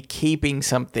somebody keeping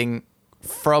something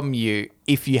from you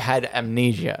if you had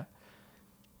amnesia?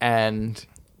 And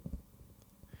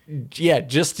yeah,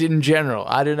 just in general.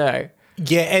 I don't know.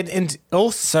 Yeah, and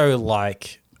also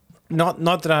like, not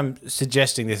that I'm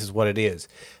suggesting this is what it is,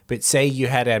 but say you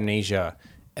had amnesia,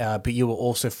 but you were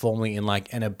also formerly in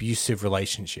like an abusive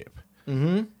relationship,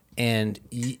 and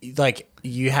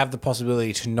you have the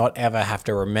possibility to not ever have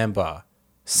to remember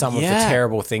some of the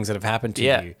terrible things that have happened to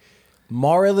you.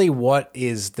 Morally, what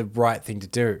is the right thing to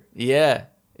do? Yeah,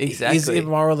 exactly. Is it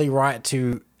morally right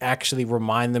to actually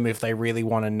remind them if they really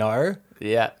want to know?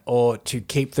 Yeah. Or to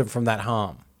keep them from that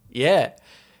harm? Yeah.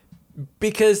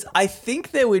 Because I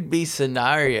think there would be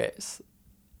scenarios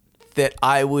that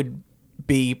I would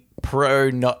be pro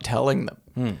not telling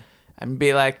them. And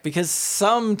be like, because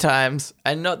sometimes,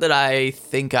 and not that I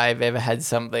think I've ever had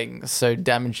something so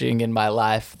damaging in my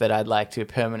life that I'd like to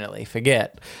permanently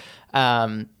forget.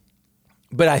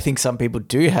 But I think some people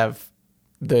do have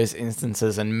those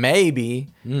instances, and maybe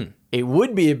it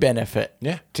would be a benefit.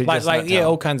 Yeah. To like, just not tell.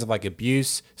 all kinds of like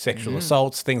abuse, sexual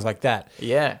assaults, things like that.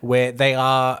 Yeah. Where they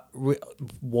are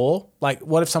war. Like,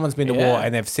 what if someone's been to war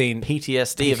and they've seen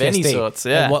PTSD of any sorts?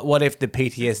 Yeah. And what if the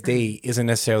PTSD isn't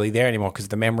necessarily there anymore because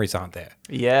the memories aren't there?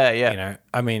 Yeah, yeah. You know,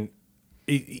 I mean,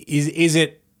 is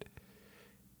it?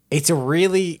 It's a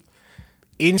really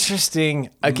interesting,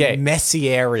 messy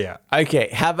area. Okay,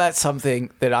 how about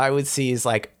something that I would see is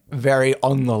like very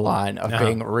on the line of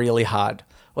being really hard?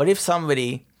 What if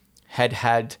somebody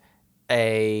had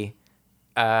a,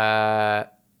 I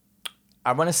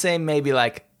want to say maybe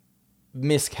like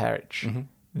miscarriage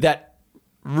that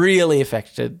really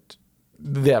affected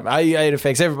them? It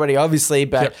affects everybody, obviously,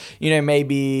 but you know,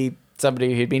 maybe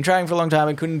somebody who'd been trying for a long time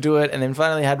and couldn't do it, and then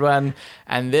finally had one,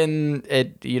 and then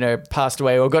it, you know, passed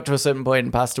away or got to a certain point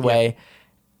and passed away,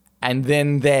 and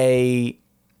then they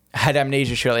had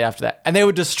amnesia shortly after that, and they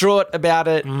were distraught about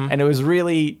it, and it was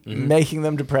really making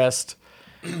them depressed.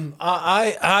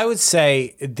 I would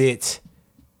say that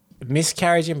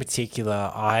miscarriage in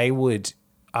particular, I would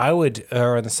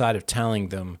err on the side of telling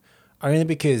them, only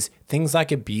because things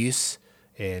like abuse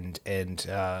and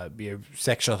you know,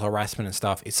 sexual harassment and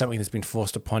stuff is something that's been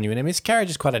forced upon you, and a miscarriage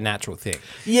is quite a natural thing.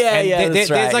 That's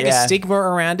there's like a stigma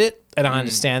around it, and I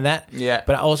understand that. Yeah,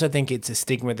 but I also think it's a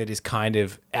stigma that is kind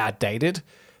of outdated.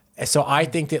 So I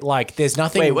think that like there's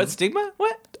nothing. Wait, what stigma?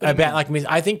 What about like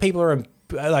I think people are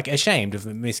like ashamed of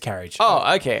miscarriage.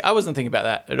 Oh, okay. I wasn't thinking about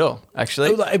that at all,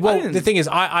 actually. Well, the thing is,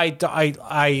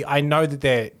 I know that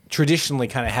there traditionally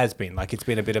kind of has been, like, it's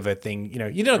been a bit of a thing. You know,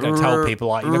 you're not going to tell people,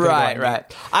 like,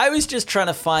 right. I was just trying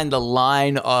to find the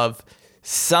line of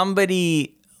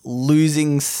somebody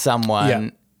losing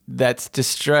someone that's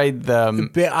destroyed them.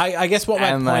 But I guess what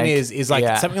my point is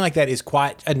like something like that is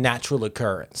quite a natural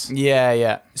occurrence.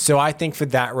 Yeah. So I think for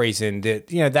that reason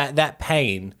that, you know, that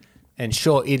pain. And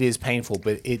sure, it is painful,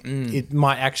 but it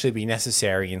might actually be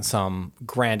necessary in some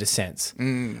grander sense.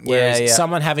 Whereas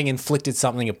someone having inflicted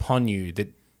something upon you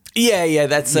that... Yeah,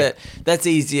 that's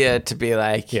easier to be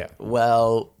like,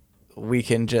 well, we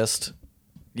can just...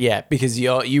 Yeah, because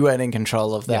you weren't in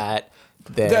control of that.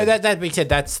 That being said,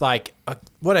 that's like...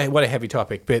 what a heavy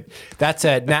topic, but that's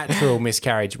a natural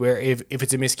miscarriage, where if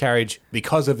it's a miscarriage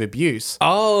because of abuse...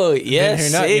 Oh,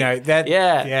 yes. Then who knows? You know, that,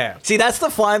 yeah. See, that's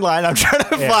the fine line I'm trying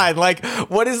to find. Like,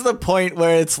 what is the point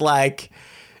where it's like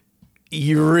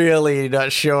you're really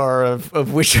not sure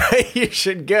of which way you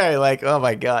should go? Like, oh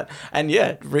my God. And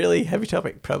yeah, really heavy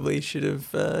topic. Probably should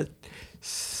have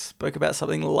spoke about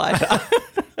something lighter.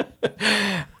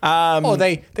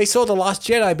 They saw The Last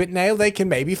Jedi, but now they can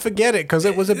maybe forget it because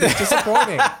it was a bit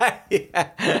disappointing. I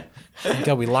think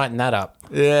they'll be lighting that up.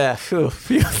 Yeah.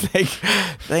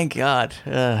 Thank God.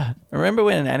 Remember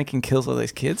when Anakin kills all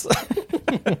those kids?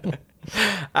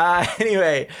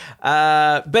 Anyway,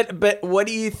 but what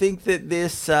do you think that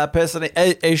this person,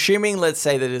 assuming, let's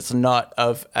say that it's not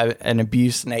of an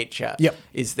abuse nature,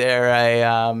 is there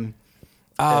a...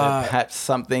 perhaps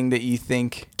something that you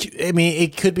think... I mean,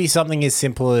 it could be something as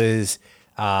simple as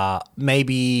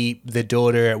maybe the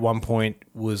daughter at one point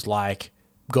was like,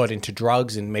 got into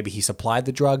drugs, and maybe he supplied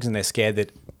the drugs, and they're scared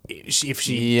that if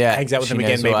she hangs out with him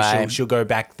again, maybe she'll go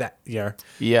back, that, you know.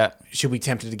 Yeah. She'll be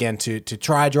tempted again to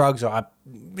try drugs, or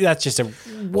that's just a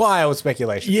wild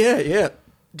speculation. Yeah.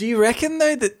 Do you reckon,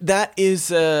 though, that is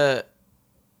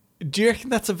do you reckon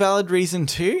that's a valid reason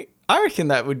too? I reckon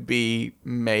that would be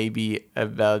maybe a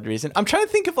valid reason. I'm trying to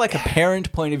think of like a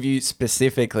parent point of view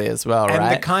specifically as well, right?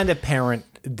 And the kind of parent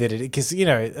that it, because, you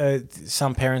know,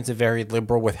 some parents are very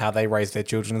liberal with how they raise their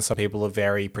children, and some people are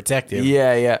very protective.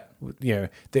 Yeah. You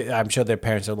know, I'm sure their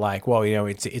parents are like, well, you know,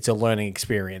 it's a learning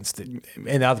experience.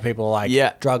 And other people are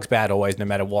like, drugs bad always, no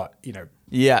matter what, you know.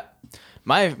 Yeah.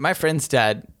 My friend's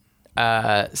dad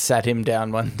sat him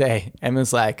down one day and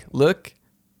was like, look,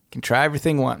 can try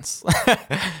everything once.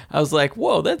 I was like,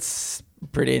 whoa, that's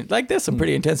pretty, like, there's some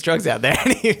pretty intense drugs out there.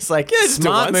 And he was like, yeah, just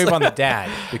Smart do it once. move on the dad,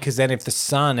 because then if the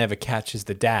son ever catches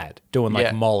the dad doing like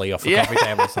Yeah. Molly off a coffee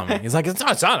table or something, he's like, it's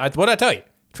not son. What did I tell you?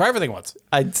 Try everything once.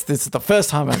 This is the first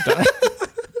time I've done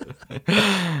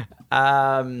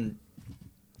it.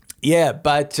 Yeah,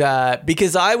 but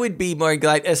because I would be more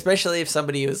like, especially if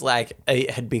somebody was like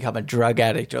had become a drug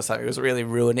addict or something, it was really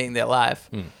ruining their life.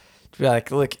 To be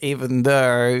like, look, even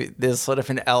though there's sort of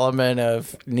an element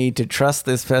of need to trust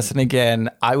this person again,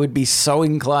 I would be so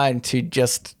inclined to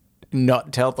just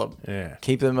not tell them,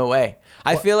 keep them away.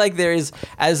 I feel like there is,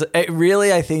 I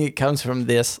think it comes from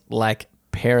this like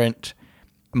parent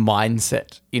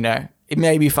mindset, you know.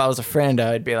 Maybe if I was a friend,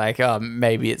 I would be like, oh,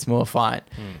 maybe it's more fine.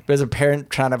 But as a parent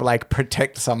trying to like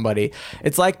protect somebody,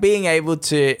 it's like being able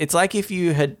to, it's like if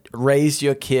you had raised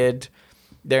your kid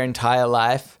their entire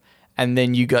life and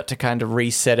then you got to kind of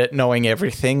reset it knowing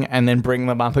everything and then bring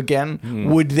them up again.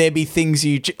 Would there be things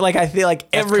you, like, I feel like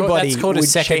everybody That's called would a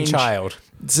second change. child.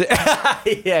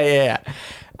 Yeah.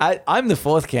 I'm the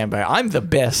fourth Cambo. I'm the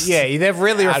best. Yeah, they've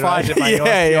really refined it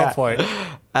by your point.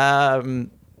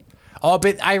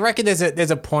 But I reckon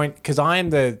there's a point, because I am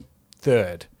the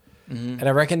third, and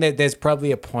I reckon that there's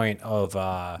probably a point of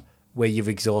where you've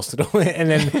exhausted all it, and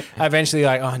then eventually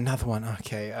like, oh, another one.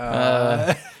 Okay.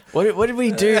 What did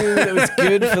we do that was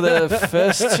good for the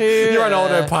first two? You're on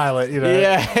autopilot, you know.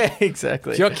 Yeah,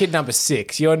 exactly. If you're kid number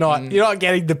 6, you're not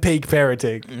getting the peak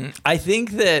parenting. I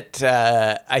think that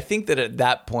at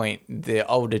that point the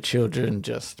older children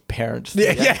just parent.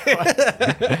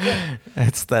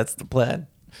 That's the plan.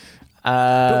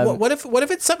 But what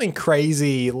if it's something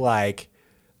crazy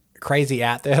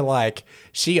out there, like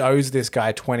she owes this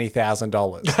guy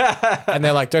 $20,000 and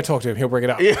they're like, don't talk to him, he'll bring it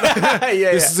up.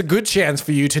 This is a good chance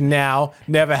for you to now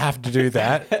never have to do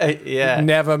that.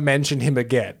 Never mention him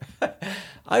again.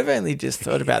 I've only just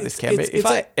thought about this, Cam. If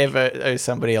I ever owe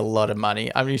somebody a lot of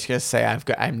money, I'm just going to say I've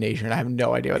got amnesia and I have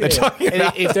no idea what they're talking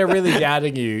about. If they're really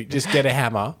doubting you, just get a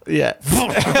hammer. Yeah.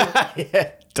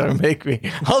 Don't make me.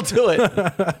 I'll do it.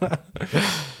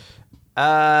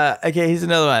 Okay, here's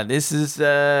another one. This is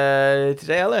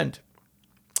Today I Learned.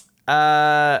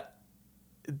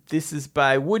 This is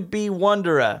by Would-Be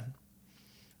Wanderer.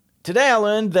 Today I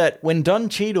learned that when Don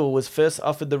Cheadle was first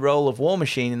offered the role of War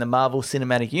Machine in the Marvel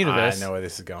Cinematic Universe, I know where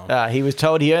this is going. he was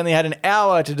told he only had an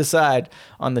hour to decide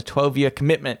on the 12-year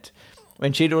commitment.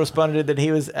 When Cheadle responded that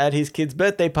he was at his kid's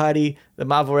birthday party, the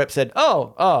Marvel rep said,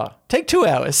 oh, take 2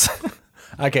 hours.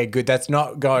 Okay, good. That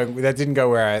didn't go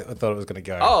where I thought it was going to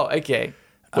go. Oh, okay.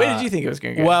 Where did you think it was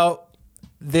going to go? Well,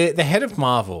 the head of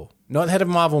Marvel, not the head of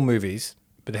Marvel movies,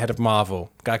 but the head of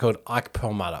Marvel, a guy called Ike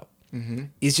Perlmutter,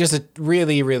 is just a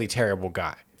really, really terrible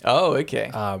guy. Oh, okay.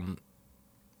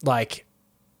 Like,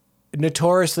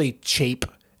 notoriously cheap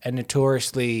and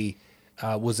notoriously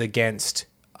was against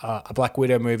a Black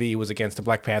Widow movie. He was against a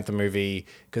Black Panther movie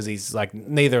because he's like,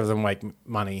 neither of them make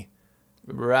money.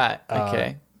 Right,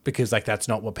 okay. Because like that's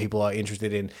not what people are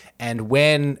interested in. And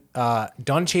when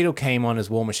Don Cheadle came on as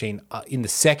War Machine in the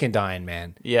second Iron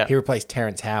Man, he replaced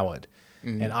Terrence Howard.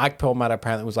 And Ike Perlmutter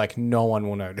apparently was like, no one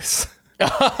will notice.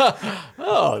 That's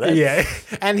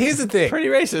And here's the thing. Pretty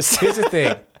racist. Here's the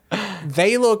thing.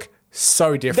 They look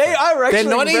so different. They are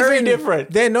actually very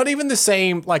different. They're not even the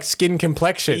same like skin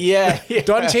complexion. Yeah.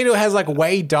 Don Cheadle has like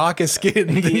way darker skin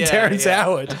than Terrence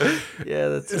Howard. Yeah,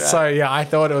 that's right. So I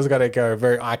thought it was going to go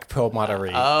very Ike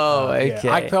Perlmutter-y. Oh, okay.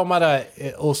 Ike Perlmutter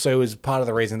also is part of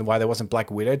the reason why there wasn't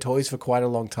Black Widow toys for quite a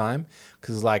long time.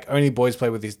 Because like only boys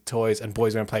play with these toys and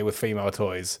boys don't play with female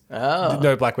toys. Oh.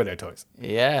 No Black Widow toys.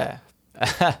 Yeah.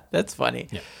 That's funny.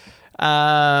 Yeah.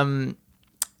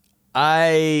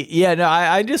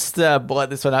 I just brought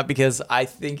this one up because I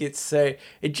think it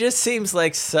just seems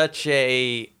like such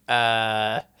a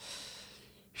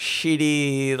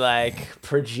shitty like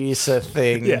producer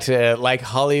thing to like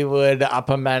Hollywood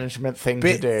upper management thing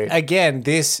to do. Again,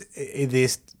 this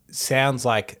sounds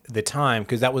like the time,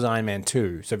 because that was Iron Man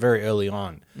 2, so very early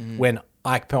on when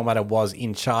Ike Perlmutter was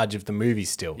in charge of the movie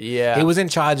still. Yeah. He was in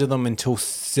charge of them until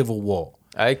Civil War.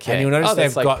 Okay. And you'll notice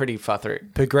that's they've got pretty far through.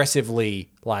 Progressively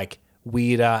like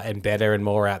weirder and better and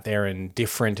more out there and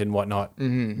different and whatnot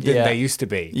than they used to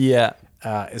be. Yeah.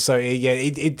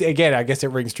 It again, I guess it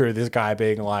rings true. This guy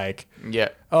being like,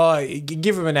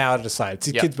 give him an hour to decide. It's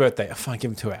your kid's birthday. Oh, fine,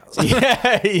 give him 2 hours.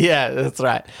 Yeah, that's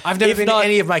right. I've never been to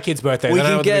any of my kids' birthdays. I don't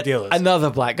know what the big deal is. Another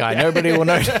black guy. Nobody will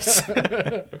notice.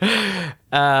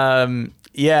 I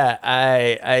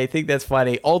think that's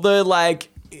funny. Although, like,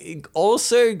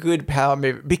 also good power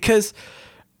move, because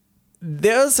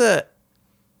there's a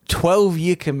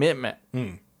 12-year commitment.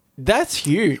 That's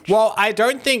huge. Well, I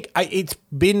don't think it's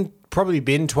probably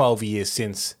been 12 years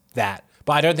since that,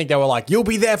 but I don't think they were like, you'll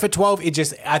be there for 12.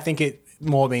 I think it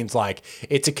more means like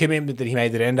it's a commitment that he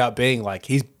made that ended up being like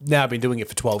he's now been doing it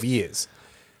for 12 years.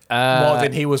 More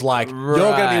than he was like, you're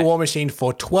going to be War Machine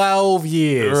for 12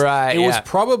 years. Right. It was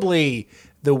probably,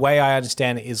 the way I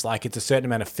understand it is like it's a certain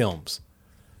amount of films.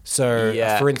 So,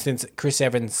 for instance, Chris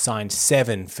Evans signed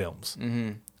 7 films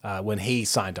when he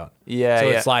signed on. So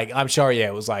it's like, I'm sure,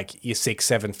 it was like your 6,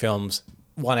 7 films,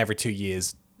 one every 2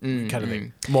 years. Kind of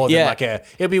thing. More than like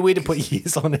it'd be weird to put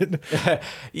years on it.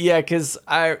 Because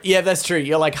that's true.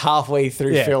 You're like halfway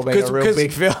through filming a real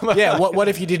big film. What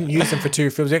if you didn't use them for 2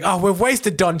 films? Like, we've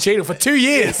wasted Don Cheadle for 2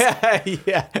 years.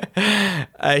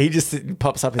 He just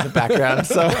pops up in the background,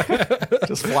 so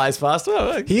just flies past.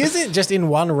 He isn't just in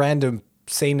one random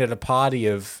scene at a party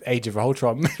of Age of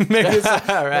Ultron. Maybe it's like,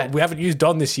 right. We haven't used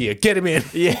Don this year. Get him in.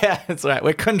 Yeah, that's right.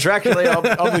 We're contractually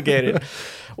obligated.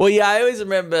 Well, I always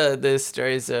remember the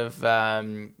stories of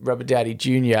Robert Downey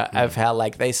Jr. of how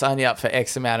like they signed you up for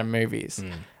X amount of movies,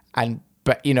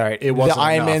 but the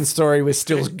Iron Man story was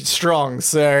still strong,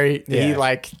 so he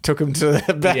like took him to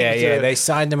the back. They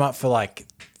signed him up for like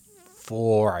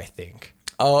 4, I think.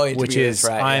 Which is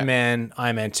Iron Man,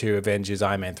 Iron Man 2, Avengers,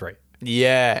 Iron Man 3.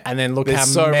 Yeah. And then look how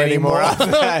so many more after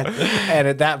that. And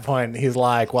at that point, he's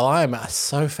like, well, I'm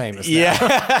so famous now.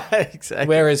 Yeah, exactly.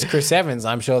 Whereas Chris Evans,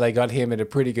 I'm sure they got him at a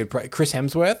pretty good price. Chris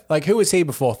Hemsworth? Like, who was he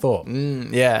before Thor?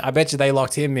 I bet you they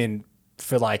locked him in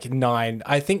for like 9.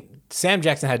 I think Sam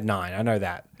Jackson had 9. I know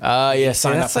that. That's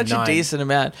such a decent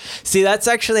amount. See, that's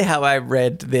actually how I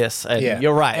read this. And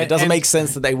you're right. It doesn't make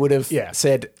sense that they would have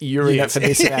said, you're in it for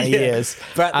this amount of years.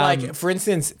 But like, for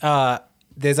instance...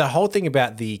 there's a whole thing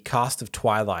about the cast of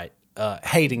Twilight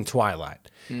hating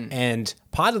Twilight. And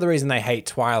part of the reason they hate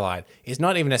Twilight is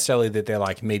not even necessarily that they're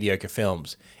like mediocre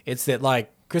films. It's that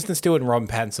like Kristen Stewart and Robin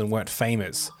Pattinson weren't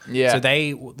famous. So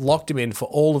they locked him in for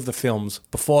all of the films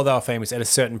before they were famous at a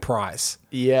certain price.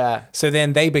 So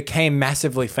then they became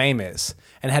massively famous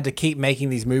and had to keep making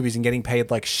these movies and getting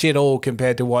paid like shit all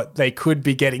compared to what they could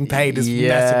be getting paid as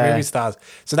massive movie stars.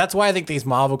 So that's why I think these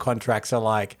Marvel contracts are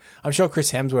like, I'm sure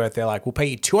Chris Hemsworth, they're like, we'll pay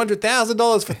you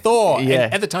 $200,000 for Thor. And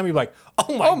at the time you're like,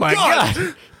 oh my God.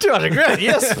 $200,000,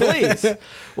 yes, please.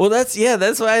 Well, that's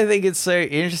why I think it's so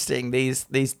interesting,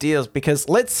 these deals, because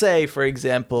let's say, for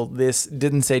example, this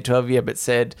didn't say 12 year, but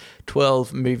said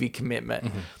 12 movie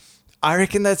commitment. I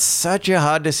reckon that's such a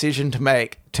hard decision to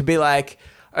make, to be like,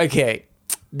 okay,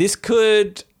 this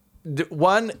could,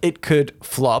 it could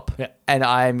flop, and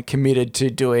I'm committed to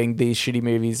doing these shitty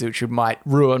movies which might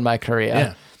ruin my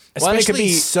career. Especially could be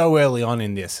so early on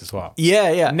in this as well.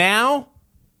 Now,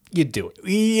 you'd do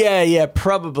it.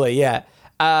 Probably, and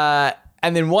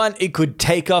then it could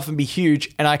take off and be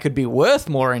huge, and I could be worth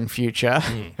more in future.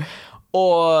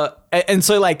 And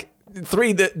so like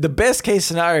 3, the best case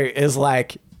scenario is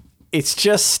like, it's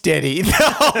just steady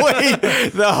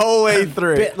the whole way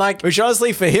through. But like, which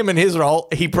honestly, for him and his role,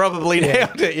 he probably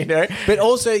nailed it, But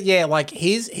also, like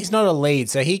he's not a lead,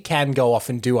 so he can go off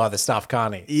and do other stuff,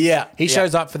 can't he? He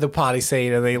shows up for the party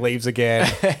scene and then he leaves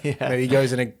again. Maybe he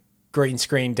goes in a green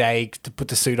screen day to put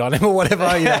the suit on him or whatever.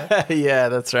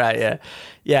 That's right.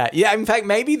 Yeah. In fact,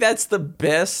 maybe that's the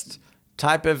best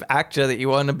type of actor that you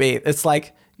want to be. It's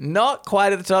like, not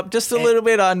quite at the top, just a little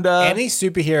bit under. Any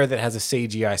superhero that has a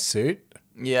CGI suit.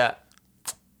 Yeah.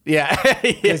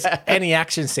 Any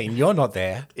action scene, you're not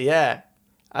there.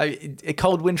 A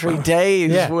cold wintry day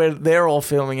is where they're all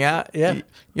filming out.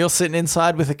 You're sitting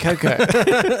inside with a cocoa.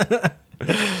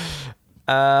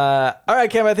 All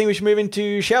right, Cam, I think we should move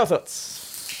into shower thoughts.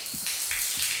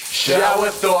 Shower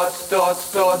thoughts, shower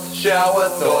thoughts, shower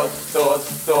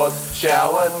thoughts,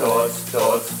 shower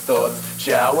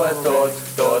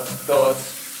thoughts.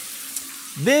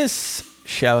 This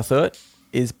shower thought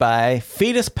is by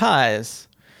Fetus Pies.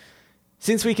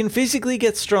 Since we can physically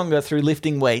get stronger through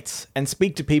lifting weights and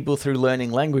speak to people through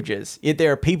learning languages, yet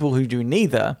there are people who do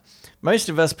neither, most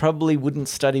of us probably wouldn't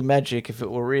study magic if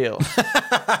it were real.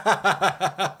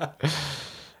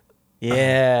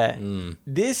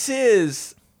 This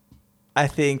is, I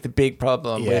think, the big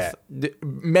problem with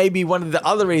maybe one of the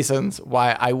other reasons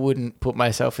why I wouldn't put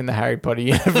myself in the Harry Potter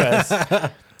universe.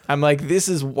 I'm like, this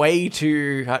is way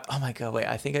too hard. Oh my God, wait,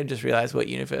 I think I just realized what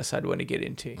universe I'd want to get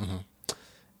into.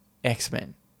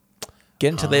 X-Men. Get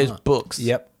into those books.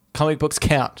 Comic books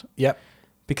count.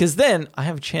 Because then I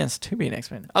have a chance to be an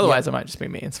X-Men. Otherwise, I might just be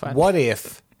me. It's fine. What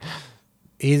if,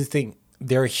 here's the thing,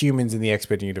 there are humans in the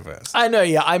X-Men universe. I know,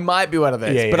 I might be one of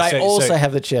those. But I also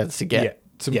have the chance to get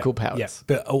some cool powers.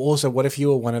 But also, what if you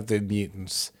were one of the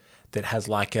mutants that has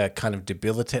like a kind of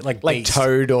debilitate, like Beast.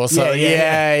 Toad or something.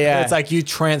 Yeah. It's like you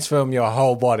transform your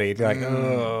whole body. You're like,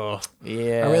 oh,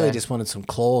 Yeah. I really just wanted some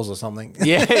claws or something.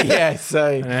 Yeah. So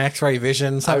An X-ray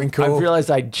vision, something cool. I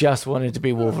realized I just wanted to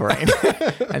be Wolverine,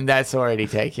 and that's already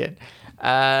taken.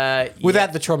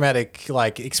 Without the traumatic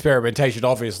like experimentation,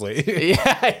 obviously.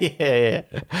 Yeah.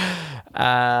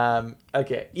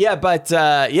 Okay. Yeah, but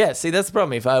see, that's the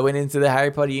problem. If I went into the Harry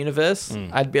Potter universe,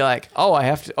 I'd be like, oh, I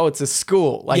have to. Oh, it's a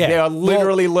school. Like they are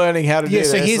literally learning how to do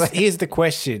this. So here's the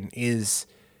question: is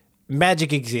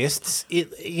magic exists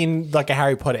in like a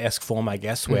Harry Potter-esque form, I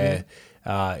guess, where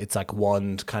it's like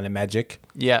wand kind of magic.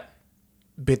 Yeah.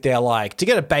 But they're like, to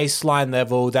get a baseline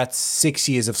level, that's 6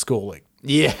 years of schooling.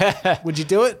 Yeah. Would you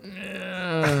do it?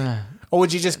 Or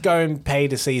would you just go and pay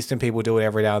to see some people do it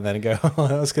every now and then and go, oh,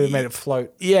 that's could have made it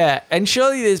float? Yeah. And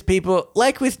surely there's people,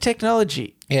 like with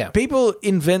technology. Yeah. People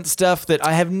invent stuff that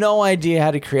I have no idea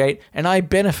how to create, and I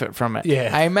benefit from it. Yeah.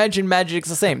 I imagine magic's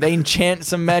the same. They enchant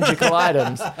some magical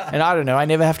items, and I don't know, I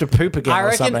never have to poop again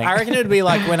or something. I reckon it would be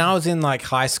like when I was in like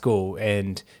high school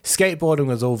and skateboarding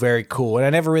was all very cool, and I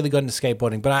never really got into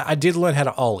skateboarding, but I did learn how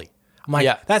to ollie. I'm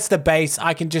like, that's the base.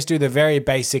 I can just do the very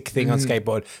basic thing on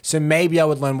skateboard. So maybe I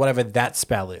would learn whatever that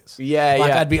spell is. Yeah, like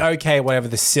yeah. I'd be okay whatever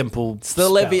the simple It's the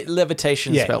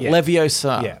levitation spell. Yeah.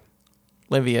 Leviosa. Yeah.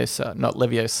 Leviosa, not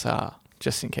Leviosa,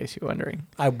 just in case you're wondering.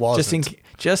 I wasn't.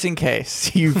 Just in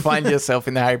case you find yourself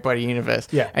in the Harry Potter universe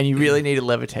and you really need to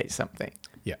levitate something.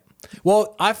 Yeah.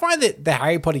 Well, I find that the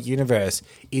Harry Potter universe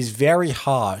is very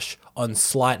harsh on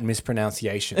slight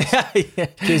mispronunciations.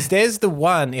 Because there's the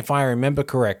one, if I remember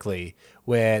correctly,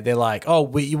 where they're like, "Oh,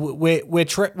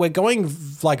 we're going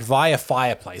like via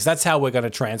fireplace. That's how we're going to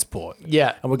transport."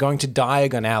 Yeah. And we're going to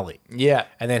Diagon Alley. Yeah.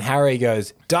 And then Harry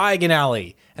goes, "Diagon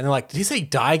Alley," and they're like, "Did he say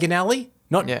Diagon Alley?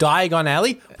 Not Diagon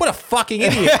Alley? What a fucking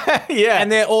idiot!" Yeah.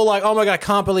 And they're all like, "Oh my god, I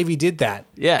can't believe he did that."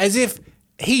 Yeah. As if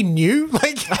he knew.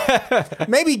 Like,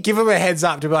 maybe give him a heads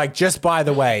up to be like, just by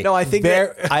the way. No, I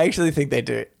actually think they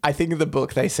do. I think in the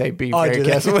book they say be very do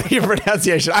they? careful with your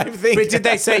pronunciation. I think. But did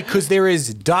they say because there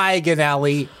is Diagon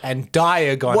Alley and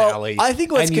Diagon Alley? I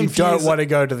think what's and you confusing, don't want to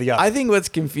go to the other. I think what's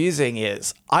confusing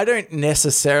is I don't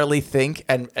necessarily think,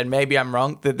 and maybe I'm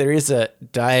wrong, that there is a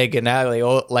Diagon Alley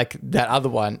or like that other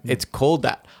one. It's called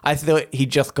that. I thought he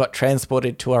just got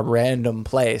transported to a random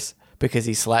place because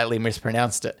he slightly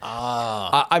mispronounced it.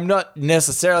 I'm not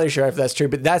necessarily sure if that's true,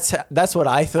 but that's what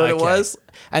I thought it was.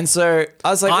 And so I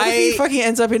was like, what if he fucking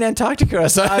ends up in Antarctica or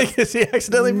something because he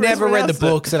accidentally never read the mispronounced it?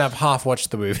 books and I've half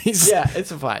watched the movies. Yeah,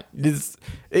 it's fine.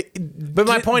 But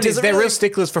my point is they're real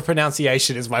sticklers for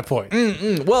pronunciation is my point.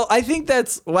 Well, I think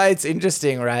that's why it's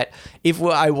interesting, right? If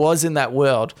I was in that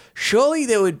world, surely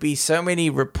there would be so many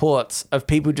reports of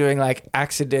people doing like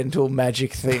accidental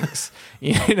magic things.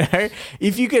 You know,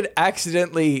 if you could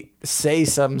accidentally say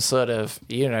some sort of,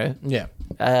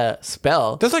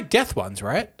 spell. There's like death ones,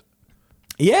 right?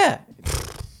 Yeah,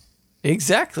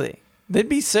 exactly. There'd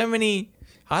be so many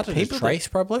Harder to trace,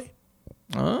 probably.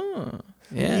 Oh,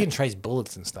 yeah. You can trace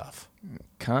bullets and stuff.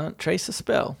 Can't trace a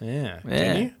spell. Yeah.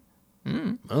 Yeah. Can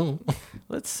you? Oh.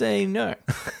 Let's say no.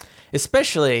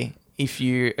 Especially if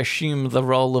you assume the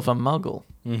role of a muggle.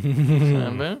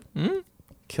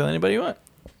 Kill anybody you want.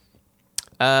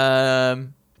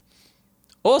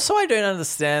 Also, I don't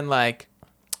understand, like,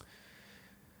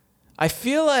 I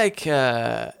feel like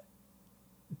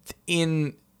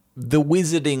in the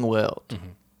wizarding world,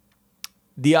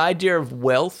 the idea of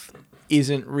wealth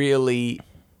isn't really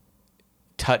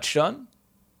touched on.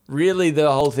 Really,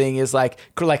 the whole thing is like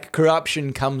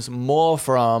corruption comes more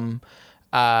from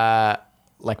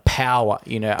like power,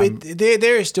 you know. But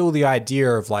there is still the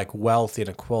idea of like wealth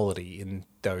inequality in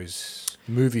those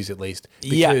movies, at least.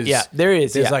 Yeah, there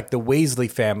is. There's like the Weasley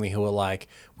family who are like,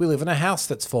 we live in a house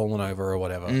that's fallen over or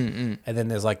whatever. And then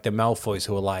there's like the Malfoys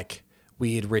who are like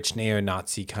weird, rich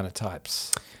neo-Nazi kind of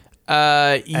types.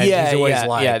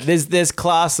 Yeah. There's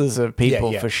classes of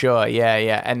people for sure.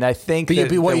 Yeah. And I think but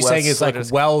what you're saying is like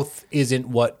wealth isn't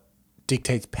what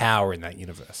dictates power in that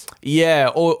universe.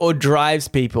 Yeah, or drives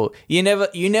people. You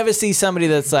never see somebody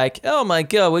that's like, oh my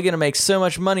god, we're gonna make so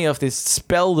much money off this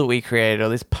spell that we created or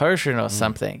this potion or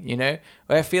something. You know,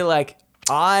 where I feel like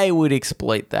I would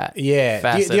exploit that.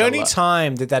 Yeah, the only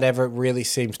time that ever really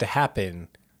seems to happen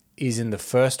is in the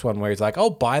first one where he's like,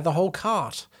 oh, buy the whole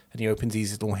cart. And he opens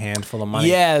his little handful of money.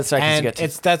 Yeah, that's right. And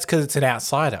that's because it's an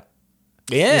outsider.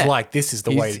 Yeah. He's like, this is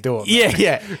the way to do it. Yeah,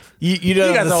 yeah. You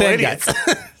don't understand, guys.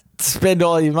 Spend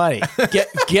all your money.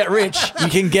 Get rich. You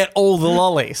can get all the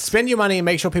lollies. Spend your money and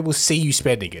make sure people see you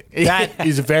spending it. That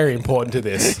is very important to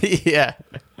this. Yeah.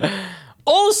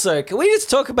 Also, can we just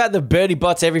talk about the Birdie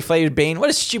Bots every flavored bean? What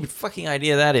a stupid fucking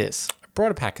idea that is. I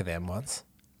brought a pack of them once.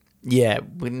 Yeah,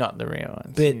 we're not the real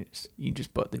ones. But you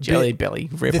just bought the Jelly Belly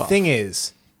ripoff. The thing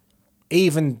is,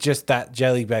 even just that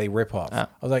Jelly Belly ripoff, I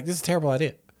was like, this is a terrible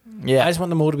idea. Yeah. I just want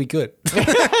them all to be good.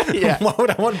 Yeah. Why would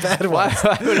I want bad ones?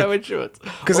 Why would I want shorts?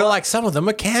 Because they're like, some of them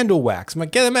are candle wax. I'm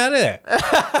like, get them out of there.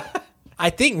 I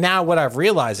think now what I've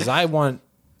realized is I want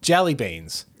jelly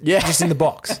beans. Yeah. Just in the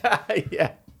box.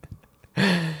 Yeah.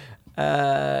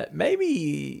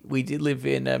 Maybe we did live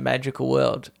in a magical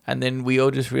world, and then we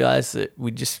all just realized that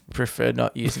we just prefer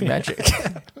not using magic.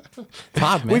 It's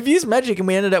hard, man. We've used magic, and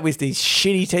we ended up with these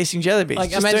shitty tasting jelly beans.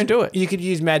 Just don't do it. You could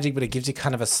use magic, but it gives you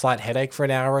kind of a slight headache for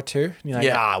an hour or two. And you're like,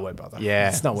 I won't bother.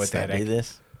 It's not worth the headache.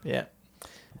 This. Yeah.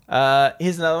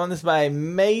 Here's another one. This is by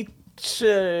Mate.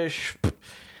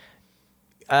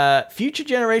 Future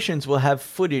generations will have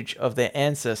footage of their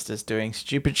ancestors doing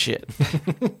stupid shit.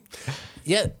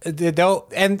 Yeah,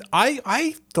 and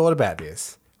I thought about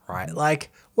this, right?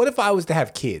 Like, what if I was to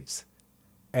have kids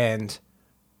and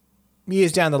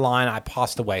years down the line I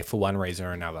passed away for one reason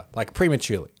or another, like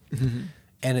prematurely. Mm-hmm.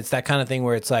 And it's that kind of thing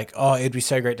where it's like, oh, it'd be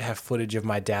so great to have footage of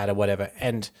my dad or whatever.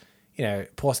 And, you know,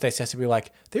 poor Stacey has to be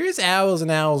like, there is hours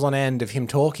and hours on end of him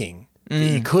talking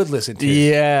that you could listen to.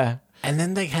 Yeah. And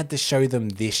then they had to show them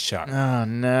this show. Oh,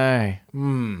 no.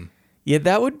 Yeah,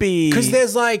 that would be... Because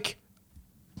there's like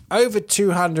over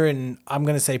 200, and I'm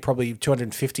going to say probably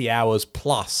 250 hours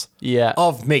plus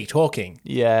of me talking.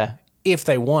 Yeah. If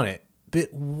they want it.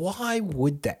 But why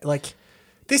would that? Like,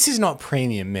 this is not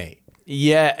premium me.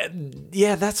 Yeah,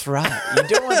 that's right.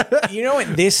 You don't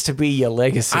want this to be your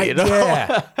legacy.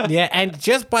 Yeah, and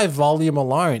just by volume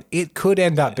alone, it could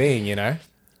end up being, you know.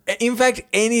 In fact,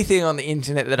 anything on the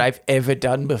internet that I've ever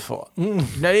done before,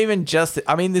 not even just.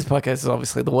 I mean, this podcast is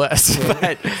obviously the worst,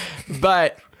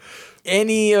 but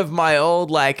any of my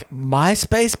old like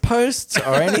MySpace posts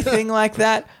or anything like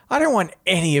that, I don't want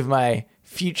any of my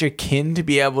future kin to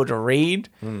be able to read.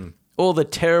 All the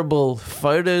terrible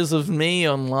photos of me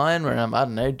online where I'm, I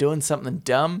don't know, doing something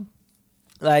dumb.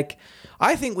 Like,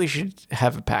 I think we should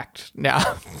have a pact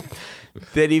now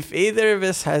that if either of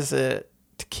us has a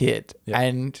kid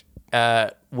and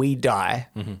we die,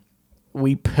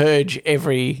 we purge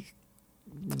every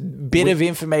bit of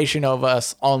information of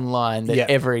us online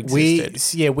that ever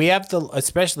existed. We have the,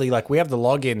 especially like we have the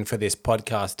login for this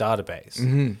podcast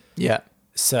database. Yeah.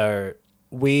 So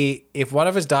if one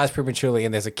of us dies prematurely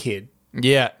and there's a kid,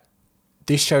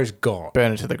 this show's gone.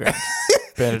 Burn it to the ground.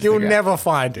 You'll never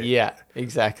find it. Yeah,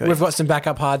 exactly. We've got some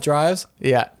backup hard drives.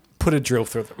 Yeah. Put a drill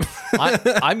through them.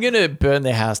 I'm going to burn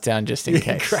their house down just in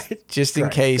case. Just in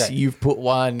case you've put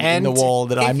one in the wall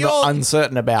that I'm not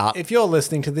uncertain about. If you're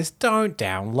listening to this, don't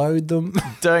download them.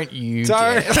 Don't you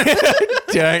don't.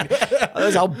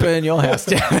 Otherwise I'll burn your house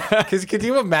down. Because can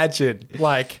you imagine,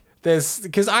 like,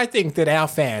 because I think that our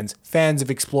fans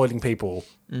of exploiting people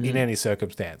in any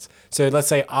circumstance. So let's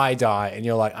say I die and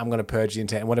you're like, I'm going to purge the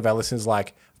internet. And one of our listeners is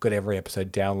like, I've got every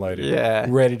episode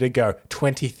downloaded. Ready to go.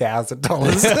 $20,000.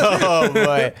 Oh,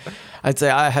 boy. I'd say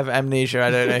I have amnesia.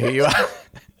 I don't know who you are.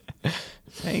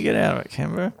 How you get out of it,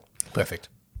 Canberra? Perfect.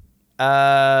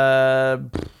 I'll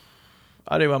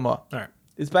do one more. All right.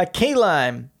 It's by Key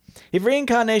Lime. If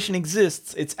reincarnation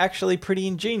exists, it's actually pretty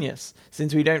ingenious,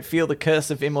 since we don't feel the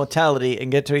curse of immortality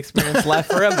and get to experience life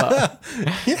forever.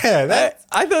 Yeah,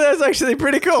 I thought that was actually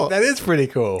pretty cool. That is pretty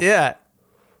cool. Yeah.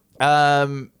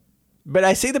 But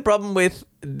I see the problem with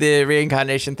the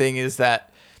reincarnation thing is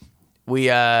that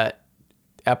our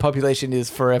population is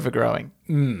forever growing.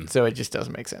 So it just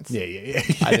doesn't make sense. Yeah.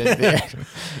 I didn't think.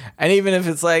 And even if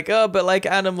it's like, oh, but like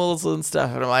animals and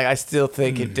stuff, and I'm like, I still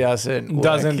think it doesn't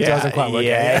quite work.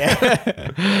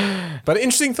 Yeah. But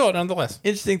interesting thought nonetheless.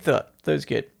 Interesting thought. That was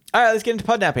good. All right, let's get into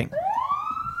podnapping.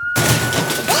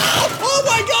 Oh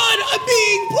my God, I'm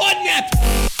being podnapped.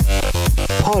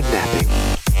 Podnapping.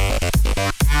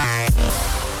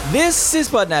 This is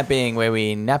Podnapping, where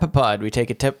we nap a pod. We take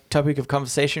a topic of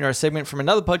conversation or a segment from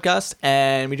another podcast,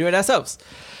 and we do it ourselves.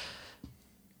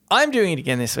 I'm doing it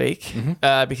again this week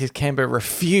because Canberra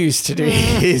refused to do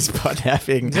his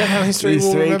podnapping. Is that how history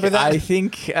will remember that? I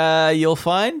think you'll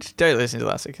find. Don't listen to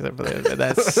last week because I believe that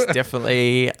that's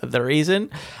definitely the reason.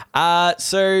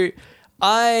 So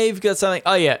I've got something.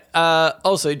 Oh, yeah.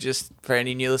 Also, just for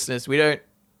any new listeners, we don't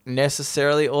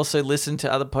necessarily also listen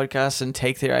to other podcasts and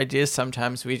take their ideas.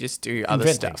 Sometimes we just do other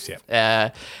stuff.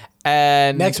 Things,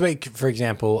 and next week, for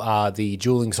example, are the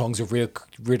dueling songs of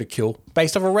ridicule,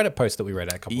 based off a Reddit post that we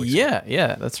read a couple weeks ago.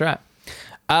 Yeah, that's right.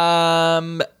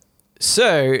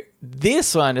 So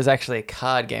this one is actually a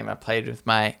card game I played with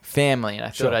my family, and I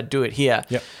thought I'd do it here.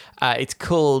 Yep. It's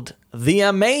called The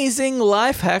Amazing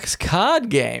Life Hacks Card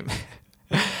Game.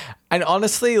 And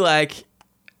honestly, like,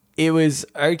 it was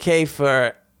okay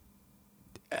for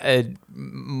a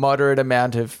moderate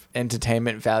amount of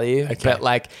entertainment value. Okay. But,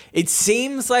 like, it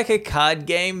seems like a card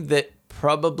game that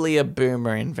probably a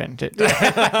boomer invented.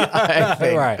 I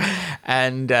think. Right.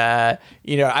 And,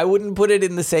 I wouldn't put it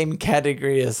in the same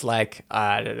category as, like,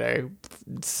 I don't know,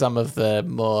 some of the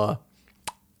more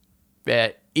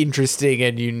interesting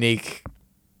and unique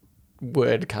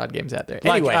word card games out there.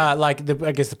 Anyway. I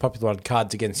guess the popular one,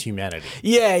 Cards Against Humanity.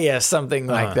 Yeah, something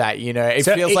like that. It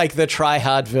feels like the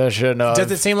try-hard version of...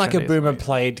 Does it seem like a boomer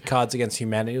played Cards Against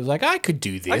Humanity? It was like, I could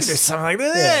do this. I could do something like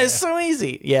that. Yeah, it's so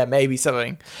easy. Yeah, maybe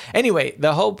something. Anyway,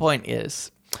 the whole point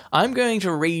is I'm going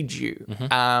to read you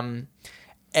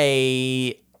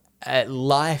a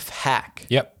life hack.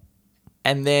 Yep.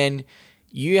 And then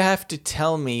you have to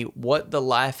tell me what the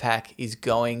life hack is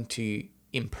going to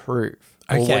improve.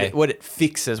 Okay. Or what it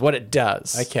fixes, what it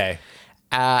does. Okay.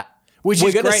 Which We're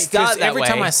is gonna great start because every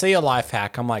time I see a life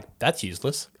hack, I'm like, that's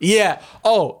useless. Yeah.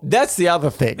 Oh, that's the other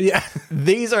thing. Yeah.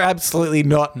 These are absolutely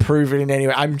not proven in any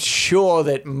way. I'm sure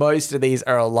that most of these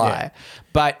are a lie. Yeah.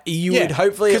 But you would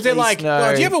hopefully because they're like, know...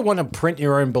 oh, do you ever want to print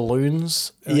your own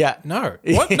balloons? Yeah. No.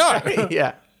 What? No.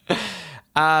 Yeah.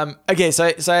 Okay,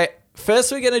 so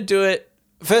first we're going to do it.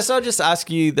 First, I'll just ask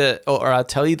you or I'll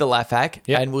tell you the life hack,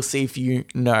 and we'll see if you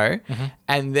know.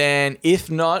 And then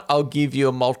if not, I'll give you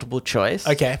a multiple choice.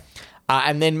 Okay.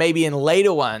 And then maybe in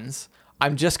later ones,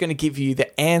 I'm just going to give you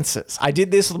the answers. I did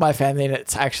this with my family, and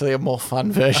it's actually a more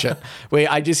fun version where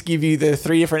I just give you the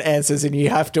 3 different answers, and you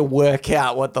have to work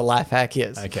out what the life hack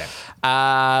is. Okay.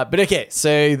 But okay,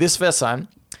 so this first one,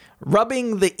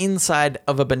 rubbing the inside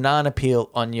of a banana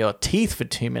peel on your teeth for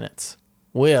 2 minutes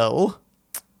will...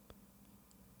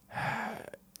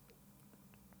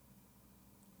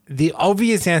 The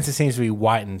obvious answer seems to be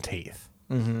whiten teeth.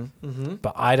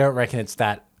 But I don't reckon it's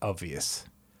that obvious.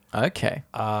 Okay.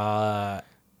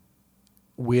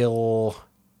 Will,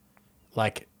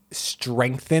 like,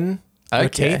 strengthen your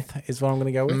teeth is what I'm going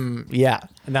to go with. Yeah.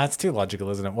 And that's too logical,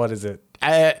 isn't it? What is it?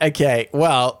 Okay,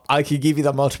 well, I could give you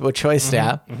the multiple choice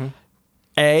now.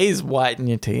 A is whiten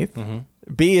your teeth.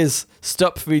 B is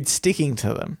stop food sticking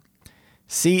to them.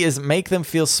 C is make them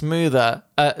feel smoother.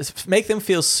 Make them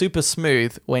feel super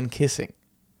smooth when kissing.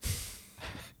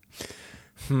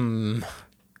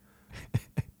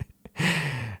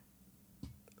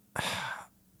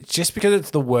 Just because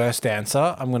it's the worst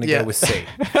answer, I'm going to go with C.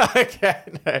 Okay,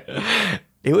 no.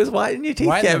 It was whiten your teeth,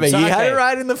 Whiten them. Kevin. So, You had okay. it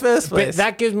right in the first place. But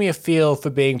that gives me a feel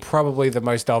for being probably the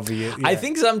most obvious. I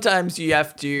think sometimes you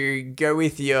have to go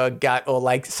with your gut or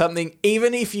like something,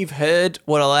 even if you've heard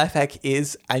what a life hack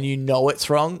is and you know it's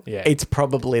wrong, it's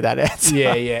probably that answer.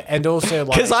 Yeah. And also,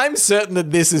 like, Because I'm certain that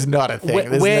this is not a thing.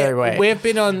 There's no way. We've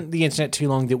been on the internet too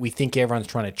long that we think everyone's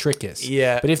trying to trick us.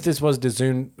 Yeah. But if this was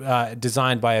designed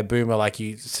by a boomer like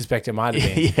you suspect it might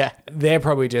have been, Yeah. they're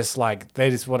probably just like,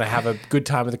 they just want to have a good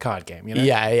time with the card game, you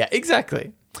know? Yeah,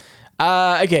 exactly.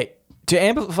 Okay, to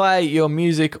amplify your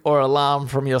music or alarm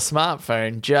from your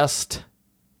smartphone, just...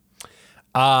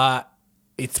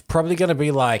 It's probably going to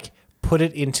be like, put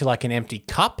it into like an empty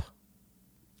cup.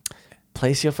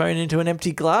 Place your phone into an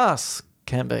empty glass,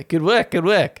 Canberra. Good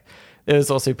work.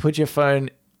 There's also put your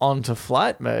phone onto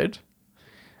flight mode.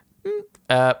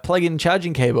 Plug in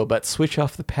charging cable, but switch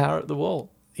off the power at the wall.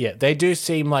 Yeah, they do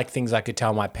seem like things I could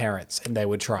tell my parents and they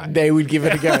would try. They would give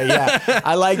it a go, yeah.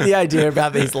 I like the idea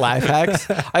about these life hacks.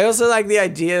 I also like the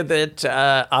idea that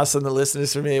us and the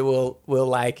listeners from here will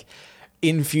like,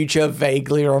 in future,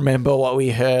 vaguely remember what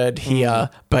we heard here,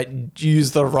 but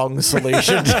use the wrong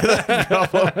solution to the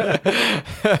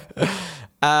problem.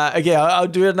 Okay, I'll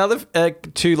do another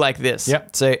 2 like this.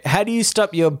 Yep. So, how do you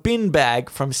stop your bin bag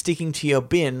from sticking to your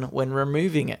bin when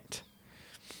removing it?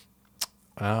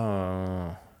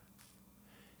 Oh.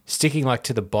 Sticking like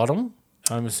to the bottom,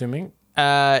 I'm assuming.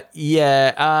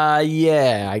 Yeah,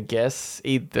 I guess.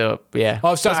 Either, yeah.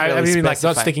 Oh, sorry, Doesn't really I mean like not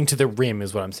specify. sticking to the rim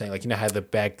is what I'm saying. Like, you know how the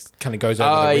bag kind of goes over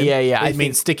Oh, the rim? yeah. It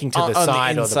means sticking to the on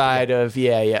side the inside of,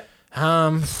 yeah.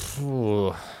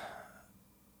 ooh.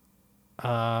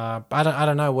 I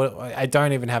don't know. I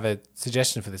don't even have a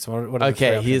suggestion for this. What are the 3 Okay,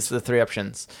 options? here's the 3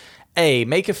 options. A,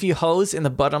 make a few holes in the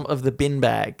bottom of the bin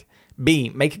bag. B,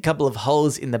 make a couple of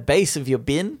holes in the base of your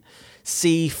bin.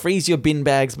 C, freeze your bin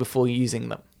bags before using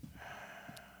them.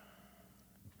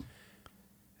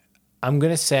 I'm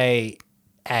going to say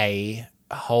A,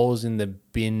 holes in the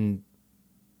bin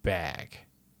bag.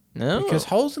 No. Because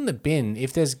holes in the bin,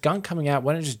 if there's gunk coming out,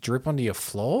 why don't it just drip onto your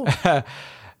floor?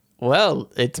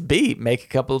 Well, it's B. Make a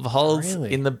couple of holes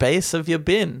Really? in the base of your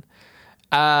bin.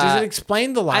 Does it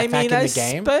explain the life hack in the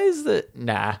game? I suppose that...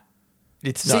 Nah.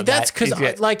 It's See, not that's that.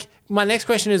 because, like, my next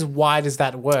question is, why does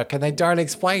that work? And they don't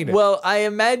explain it. Well, I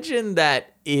imagine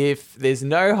that if there's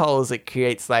no holes, it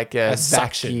creates like a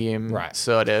suction. vacuum, Right.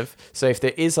 sort of. So if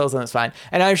there is holes, then it's fine.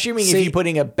 And I'm assuming if See- you're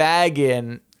putting a bag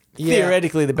in,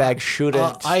 theoretically the bag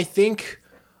shouldn't. I think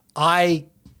I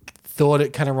thought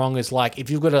it kind of wrong as, like, if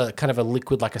you've got a kind of a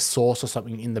liquid, like a sauce or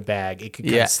something in the bag, it could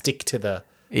kind Yeah. of stick to the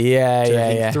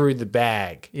yeah. through the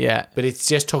bag. Yeah. But it's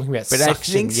just talking about But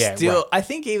suction. I think I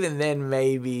think even then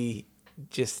maybe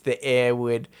just the air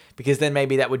would, because then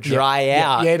maybe that would dry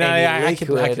out. Yeah, no, any yeah, I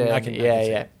liquid can yeah,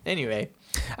 see yeah. it. Anyway,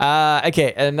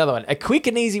 okay, another one. A quick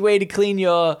and easy way to clean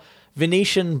your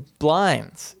Venetian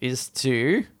blinds is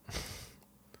to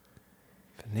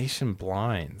Venetian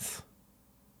blinds.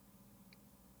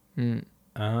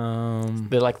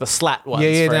 they're like the slat ones.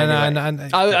 Yeah, for no, anybody.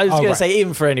 no. I was Oh, going to right. say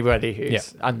even for anybody who's Yeah.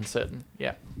 uncertain.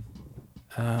 Yeah.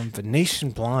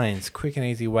 Venetian blinds, quick and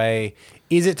easy way.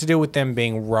 Is it to do with them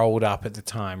being rolled up at the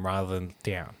time rather than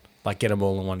down? Like get them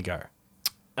all in one go?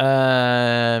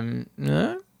 No,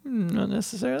 not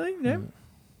necessarily. No.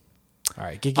 All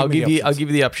right, I'll give you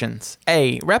the options.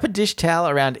 A. Wrap a dish towel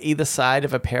around either side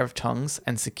of a pair of tongs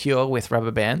and secure with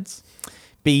rubber bands.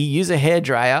 B. Use a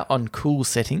hairdryer on cool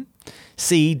setting.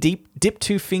 C. Dip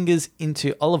 2 fingers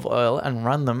into olive oil and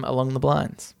run them along the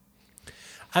blinds.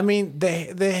 I mean,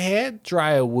 the hair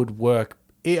dryer would work.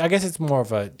 I guess it's more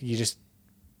of a you just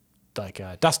like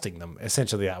dusting them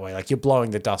essentially that way. Like you're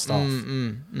blowing the dust off.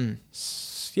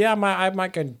 Yeah, I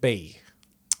might go B.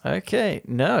 Okay.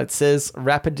 No, it says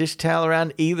wrap a dish towel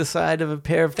around either side of a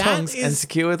pair of tongs and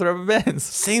secure with rubber bands.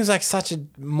 Seems like such a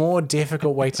more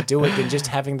difficult way to do it than just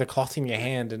having the cloth in your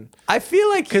hand. And I feel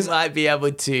like you might be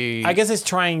able to... I guess it's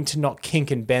trying to not kink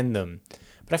and bend them,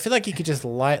 but I feel like you could just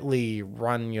lightly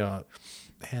run your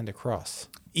hand across.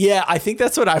 Yeah, I think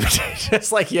that's what I would do.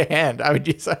 Just like your hand. I would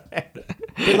use a hand.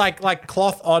 But like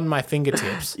cloth on my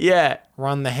fingertips. Yeah.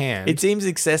 Run the hand. It seems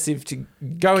excessive to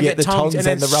Go and get the tongs and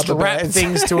then the rubber strap bands.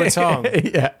 things to a tongue.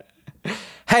 Yeah.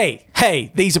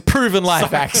 Hey, these are proven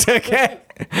life hacks, okay?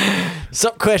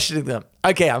 Stop questioning them.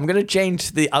 Okay, I'm going to change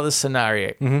to the other scenario.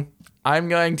 Mm-hmm. I'm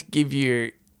going to give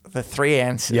you the 3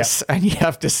 answers, and you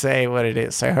have to say what it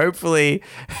is. So hopefully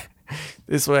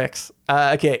this works.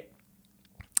 Okay.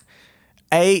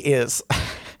 A is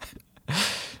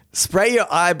spray your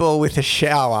eyeball with a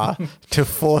shower to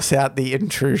force out the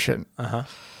intrusion.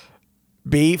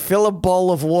 B, fill a bowl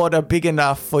of water big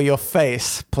enough for your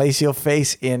face. Place your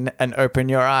face in and open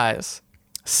your eyes.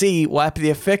 C, wipe the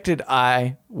affected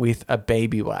eye with a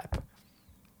baby wipe.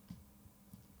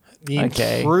 The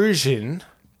Okay. intrusion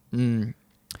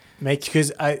makes,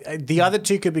 because the other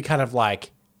two could be kind of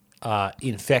like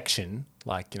infection,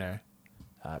 like,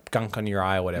 gunk on your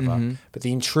eye or whatever. Mm-hmm. But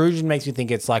the intrusion makes me think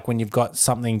it's like when you've got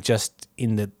something just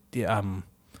in the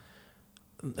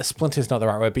a splinter's not the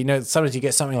right word, but sometimes you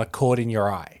get something like caught in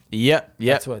your eye. Yep.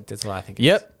 That's what I think. It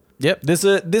is. Yep.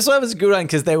 This one was a good one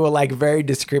because they were like very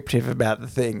descriptive about the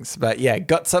things. But yeah,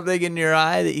 got something in your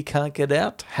eye that you can't get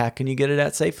out. How can you get it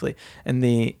out safely? And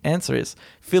the answer is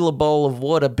fill a bowl of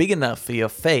water big enough for your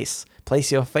face.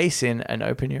 Place your face in and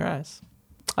open your eyes.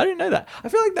 I didn't know that. I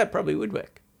feel like that probably would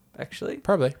work, actually.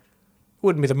 Probably.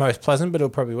 Wouldn't be the most pleasant, but it'll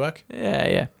probably work.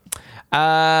 Yeah.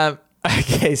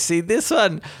 Okay, see this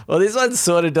one. Well, this one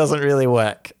sort of doesn't really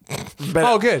work.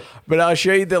 But, good. But I'll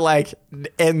show you the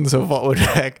ends of what would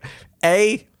work.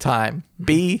 A, thyme.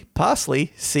 B,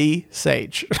 parsley. C,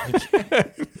 sage.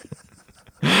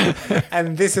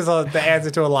 And this is the answer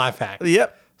to a life hack.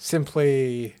 Yep.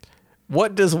 Simply,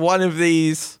 What does one of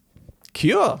these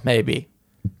cure? Maybe.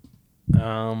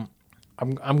 I'm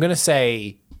gonna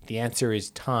say the answer is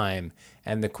time,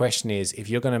 and the question is, if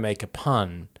you're gonna make a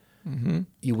pun,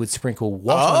 you would sprinkle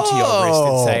what onto your wrist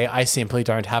and say, "I simply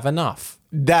don't have enough."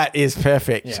 That is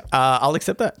perfect. Yeah. I'll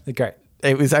accept that. Great.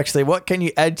 It was actually, what can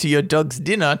you add to your dog's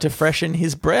dinner to freshen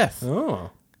his breath?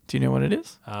 Oh, Do you know what it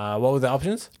is? what were the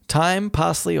options? Thyme,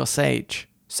 parsley, or sage?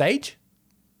 Sage.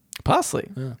 Parsley.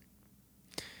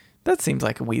 That seems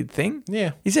like a weird thing.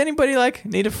 Yeah. Is anybody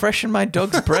need to freshen my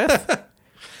dog's breath?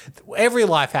 Every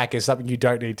life hack is something you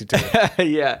don't need to do.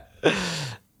 Yeah.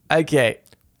 Okay.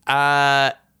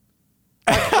 like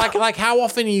how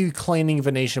often are you cleaning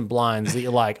Venetian blinds that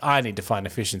you're like, I need to find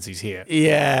efficiencies here?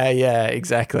 Yeah,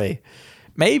 exactly.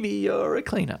 Maybe you're a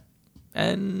cleaner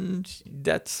and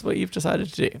that's what you've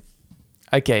decided to do.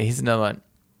 Okay, here's another one.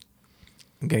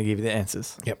 I'm going to give you the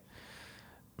answers. Yep.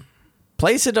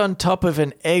 Place it on top of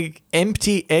an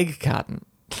empty egg carton.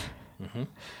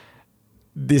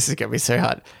 This is going to be so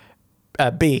hard.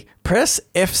 B. Press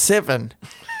F7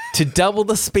 to double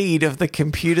the speed of the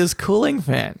computer's cooling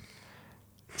fan.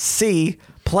 C.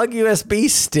 Plug USB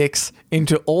sticks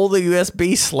into all the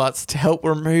USB slots to help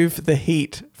remove the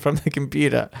heat from the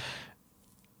computer.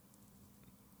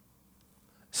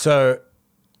 So,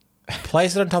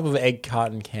 place it on top of an egg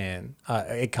carton can.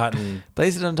 Egg carton.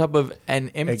 Place it on top of an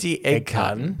empty egg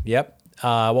carton. Yep.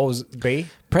 What was B?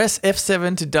 Press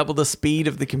F7 to double the speed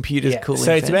of the computer's cooling So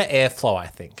fan. it's about airflow, I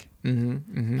think.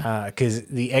 Because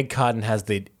the egg carton has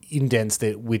the indents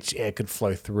that which air could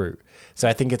flow through. So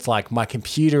I think it's like my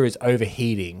computer is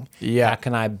overheating. Yeah. How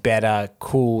can I better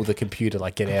cool the computer,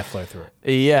 like get airflow through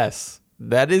it? Yes,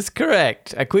 that is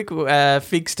correct. A quick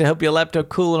fix to help your laptop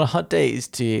cool on a hot day is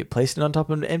to place it on top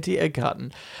of an empty egg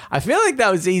carton. I feel like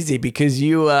that was easy because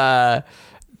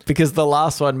because the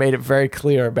last one made it very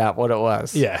clear about what it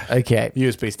was. Yeah. Okay.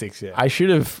 USB sticks, yeah. I should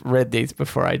have read these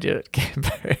before I did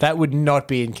it. That would not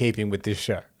be in keeping with this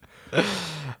show.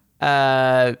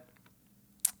 I'm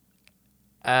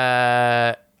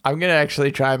going to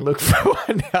actually try and look for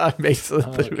one now. It makes it a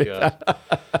little bit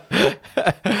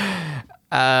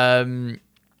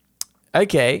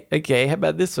Okay. How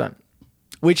about this one?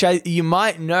 Which you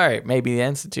might know maybe the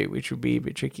answer to, which would be a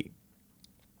bit tricky.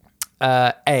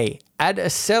 A. Add a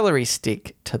celery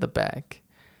stick to the bag.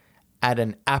 Add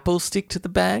an apple stick to the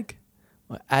bag.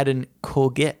 Or add an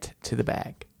courgette to the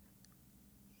bag.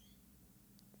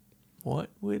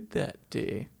 What would that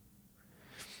do?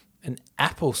 An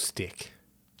apple stick.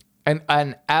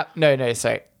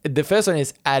 Sorry. The first one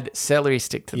is add celery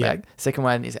stick to the Yeah. bag. Second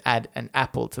one is add an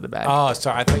apple to the bag. Oh,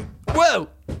 sorry. I think. Whoa!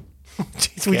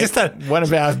 Jeez, we just had one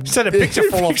of our just had a picture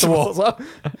fall off the wall. wall.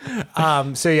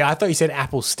 So yeah, I thought you said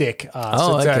apple stick.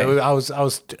 Okay. I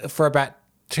was for about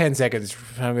 10 seconds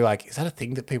trying to be like, is that a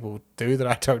thing that people do that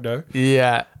I don't know?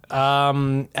 Yeah.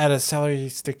 Add a celery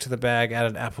stick to the bag. Add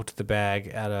an apple to the bag.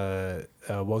 Add a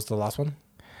what was the last one?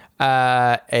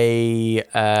 A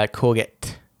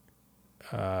courgette.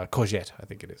 Courgette, I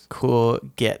think it is.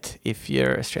 Courgette, if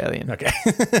you're Australian. Okay.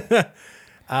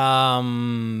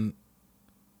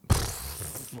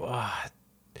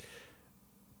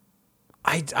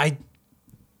 I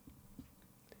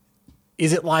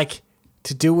is it like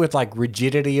to do with like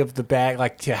rigidity of the bag,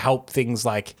 like to help things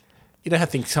like, you know how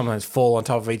things sometimes fall on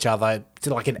top of each other,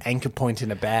 to like an anchor point in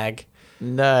a bag?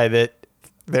 No, that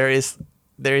there is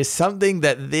something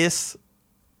that this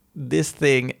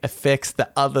thing affects the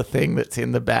other thing that's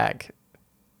in the bag.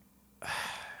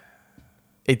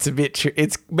 It's a bit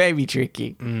it's maybe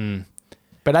tricky.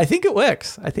 But I think it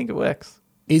works.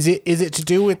 Is it to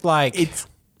do with like It's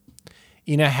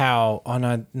you know how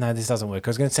no this doesn't work. I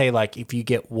was going to say like if you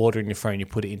get water in your phone, you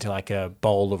put it into like a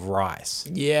bowl of rice.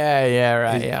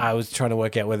 right. I was trying to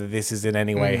work out whether this is in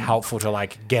any way helpful to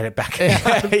like get it back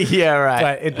out. Yeah,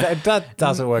 right. But that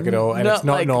doesn't work at all, and it's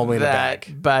not like normally in the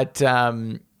that,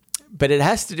 bag. But it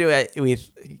has to do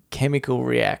with chemical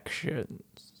reactions.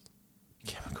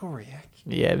 Chemical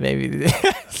reaction. Yeah, maybe.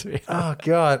 Oh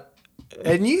god!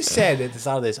 And you said at the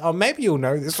start of this, oh, maybe you'll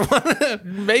know this one.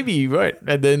 Maybe you won't.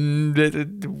 And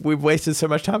then we've wasted so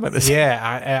much time on this.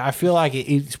 Yeah, I feel like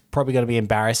it's probably going to be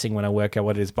embarrassing when I work out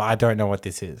what it is, but I don't know what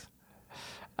this is.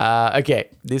 Okay,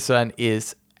 this one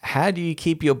is: how do you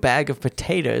keep your bag of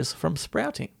potatoes from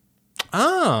sprouting?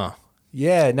 Oh,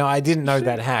 yeah. No, I didn't know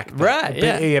that hack. Right,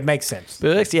 yeah. It makes sense.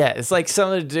 But yeah, it's like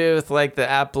something to do with like the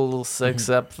apple soaks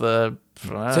up the.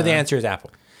 So the answer is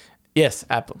apple. Yes,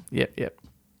 apple. Yep.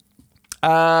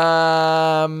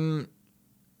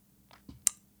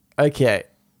 Okay.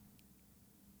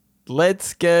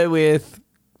 Let's go with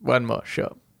one more.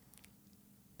 Sure.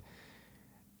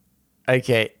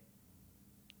 Okay.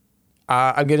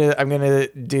 I'm gonna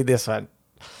do this one.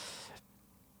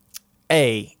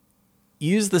 A.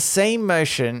 Use the same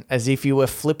motion as if you were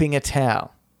flipping a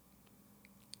towel.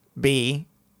 B.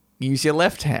 Use your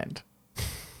left hand.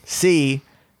 C.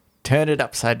 Turn it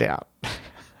upside down.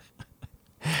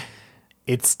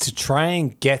 It's to try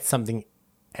and get something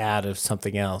out of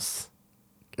something else.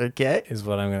 Okay. Is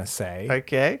what I'm going to say.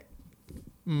 Okay.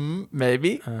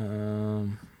 Maybe.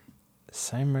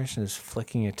 Same motion as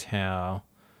flicking a towel.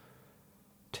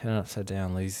 Turn it upside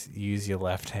down. Use your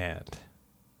left hand.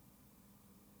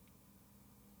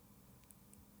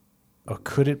 Or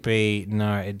could it be...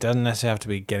 No, it doesn't necessarily have to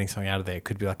be getting something out of there. It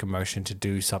could be like a motion to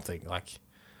do something. Like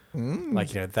you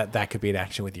know, that could be an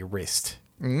action with your wrist.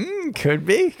 Could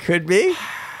be.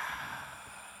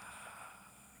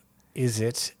 Is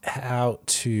it how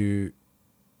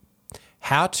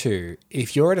how to,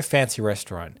 if you're at a fancy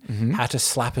restaurant, how to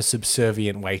slap a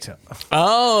subservient waiter.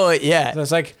 Oh, yeah. So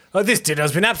it's like, oh, this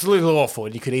dinner's been absolutely awful.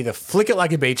 And you could either flick it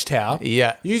like a beach towel.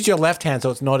 Yeah. Use your left hand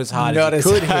so it's not as hard Not as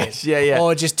you as could hard. hit. Yeah, yeah.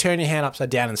 Or just turn your hand upside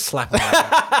down and slap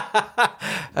it.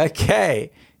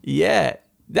 Okay. Yeah.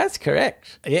 That's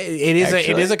correct. Yeah, it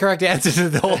is a correct answer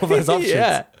to all of those options.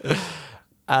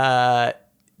 Yeah.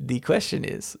 The question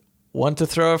is, want to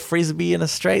throw a frisbee in a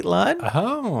straight line?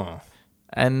 Oh.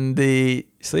 And the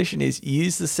solution is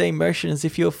use the same motion as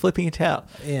if you're flipping a towel.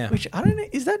 Yeah. Which, I don't know,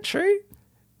 is that true?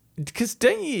 Because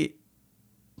don't you...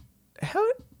 How...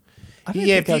 I don't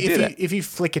think I'll do that. If you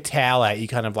flick a towel out, you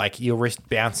kind of like, your wrist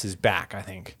bounces back, I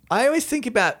think. I always think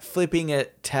about flipping a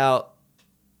towel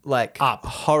like Up.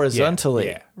 horizontally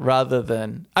Yeah. rather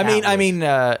than... I mean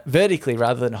vertically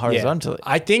rather than horizontally.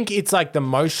 I think it's like the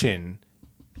motion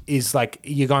is like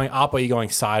you're going up or you're going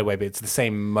sideways, but it's the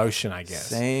same motion, I guess.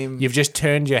 Same. You've just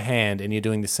turned your hand and you're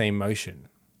doing the same motion.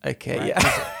 Okay, yeah.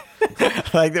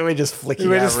 Like that we're just flicking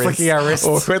We're our just wrists flicking our wrists.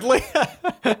 awkwardly.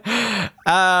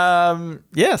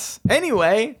 Yes.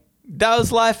 Anyway, that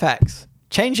was life hacks.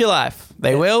 Change your life.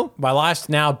 They will. My life's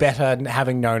now better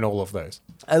having known all of those.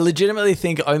 I legitimately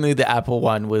think only the Apple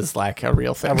one was like a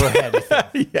real thing. A real handy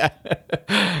thing. Yeah.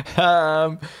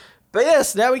 But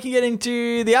yes, now we can get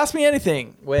into the Ask Me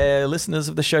Anything, where listeners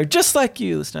of the show, just like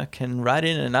you, listener, can write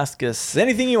in and ask us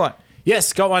anything you want.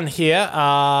 Yes, got one here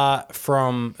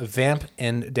from Vamp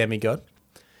and Demigod.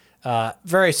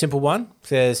 Very simple one.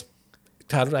 Says,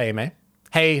 titled AMA.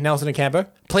 Hey, Nelson and Cambo,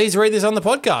 please read this on the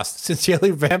podcast.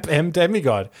 Sincerely, Vamp and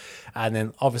Demigod. And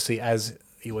then, obviously, as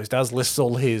he always does, lists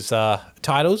all his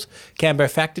titles.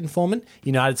 Cambo Fact Informant,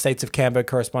 United States of Cambo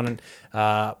Correspondent,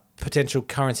 Potential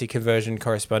Currency Conversion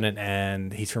Correspondent,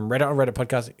 and he's from Reddit on Reddit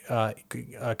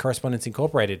Podcast Correspondence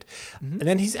Incorporated. And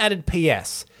then he's added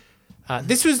PS.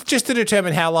 This was just to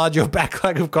determine how large your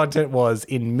backlog of content was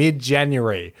in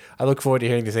mid-January. I look forward to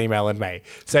hearing this email in May.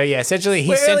 So yeah, essentially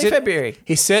he sent it. February.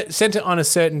 He sent it on a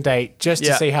certain date just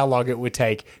to Yeah. see how long it would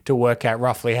take to work out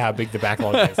roughly how big the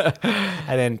backlog is.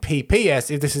 And then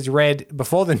PPS, if this is read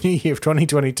before the new year of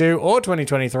 2022 or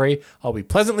 2023, I'll be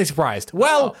pleasantly surprised.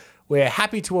 Well, we're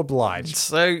happy to oblige.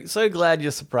 So glad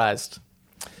you're surprised.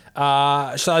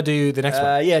 Shall I do the next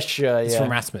one? Yeah, sure. It's Yeah.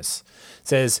 from Rasmus. It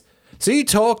says, so you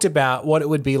talked about what it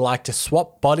would be like to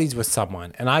swap bodies with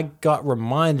someone, and I got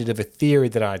reminded of a theory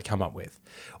that I'd come up with.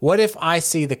 What if I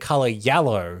see the color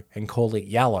yellow and call it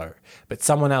yellow, but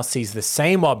someone else sees the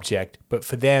same object, but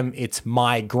for them it's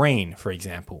my green, for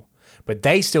example, but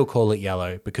they still call it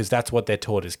yellow because that's what they're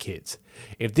taught as kids.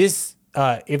 If this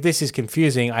is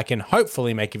confusing, I can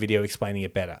hopefully make a video explaining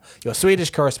it better. Your Swedish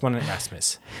correspondent,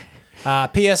 Rasmus.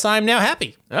 P.S. I'm now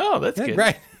happy. Oh, that's good.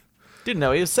 Great. Didn't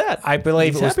know he was sad. I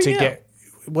believe He's it was happy to now. get.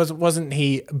 Wasn't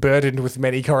he burdened with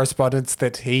many correspondence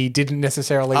that he didn't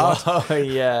necessarily want? Oh,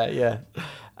 yeah.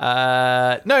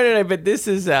 No. But this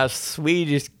is our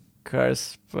Swedish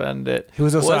correspondent. He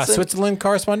was also our Wasn't- Switzerland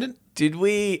correspondent. Did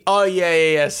we? Oh,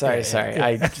 yeah. Sorry.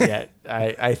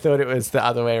 I thought it was the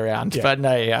other way around. Yeah. But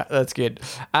no, yeah, that's good.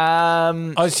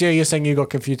 Oh, so you're saying you got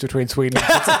confused between Sweden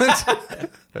and Switzerland?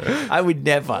 I would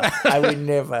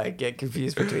never get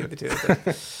confused between the two of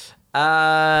them.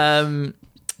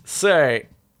 So,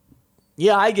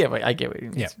 yeah, I get what you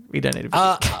mean. Yeah. We don't need to be.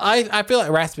 I feel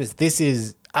like Rasmus, this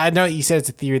is. I know you said it's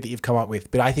a theory that you've come up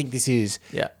with, but I think this is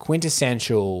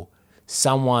quintessential.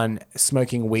 Someone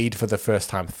smoking weed for the first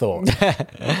time thought,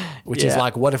 which is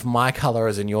like, what if my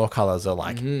colors and your colors are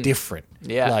like different?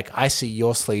 Yeah. Like I see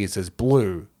your sleeves as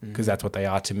blue because that's what they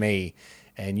are to me.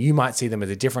 And you might see them as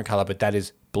a different color, but that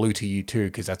is blue to you too,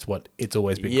 because that's what it's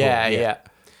always been called. Yeah.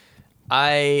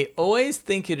 I always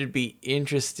think it'd be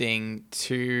interesting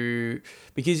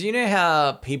because you know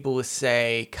how people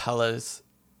say colors,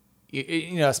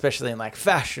 you know, especially in like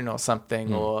fashion or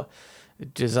something, or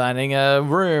designing a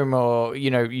room, or, you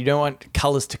know, you don't want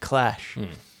colors to clash.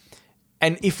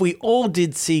 And if we all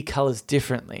did see colors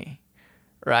differently,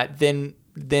 right, then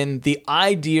the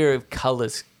idea of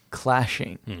colors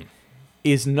clashing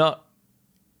is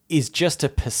just a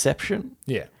perception.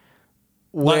 Yeah.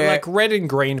 Where, Like red and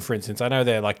green, for instance. I know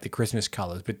they're like the Christmas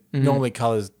colors, but normally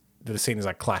colors that are seen as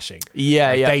like clashing.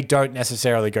 Yeah. They don't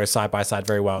necessarily go side by side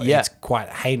very well. Yeah. It's quite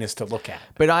heinous to look at.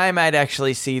 But I might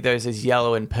actually see those as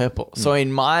yellow and purple. So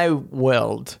in my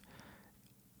world,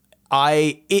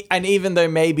 and even though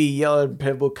maybe yellow and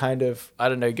purple kind of, I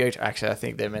don't know, actually I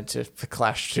think they're meant to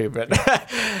clash too, but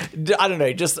I don't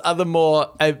know, just other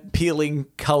more appealing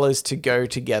colors to go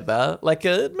together, like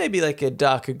maybe like a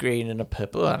darker green and a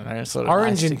purple, I don't know, sort of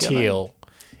Orange nice and together. teal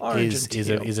Orange is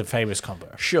and teal. a famous combo.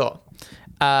 Sure.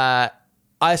 I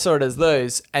saw it as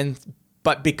those, and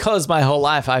But because my whole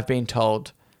life I've been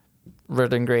told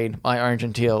red and green, my orange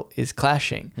and teal is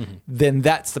clashing, then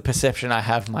that's the perception I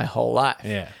have my whole life.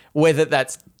 Yeah. Whether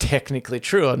that's technically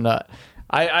true or not.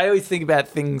 I always think about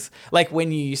things like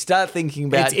when you start thinking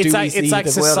about It's like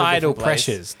the societal world a different place?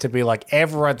 pressures to be like,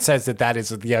 everyone says that is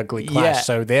the ugly clash. Yeah.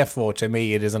 So therefore, to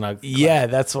me, it is an ugly Yeah,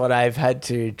 that's what I've had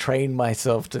to train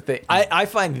myself to think. I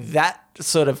find that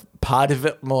sort of part of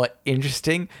it more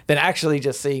interesting than actually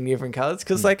just seeing different colors.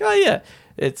 Because like, oh yeah,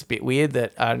 it's a bit weird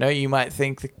that, I don't know, you might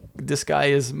think this guy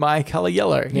is my color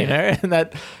yellow, you know, and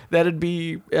that'd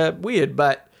be weird.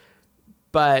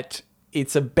 But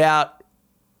it's about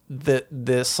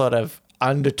the sort of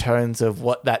undertones of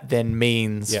what that then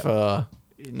means for,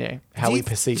 you know, how we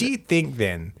perceive Do it. you think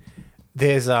then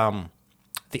there's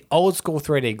the old school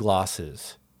 3D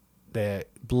glasses? They're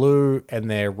blue and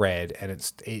they're red, and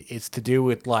it's to do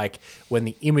with like when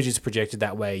the image is projected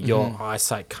that way, your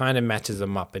eyesight kind of matches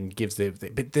them up and gives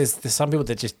but there's some people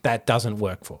that doesn't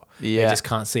work for. Yeah. They just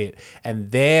can't see it,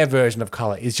 and their version of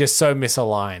color is just so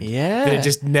misaligned. Yeah. that it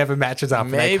just never matches up.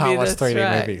 And they can't watch 3D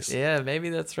right. movies. Yeah, maybe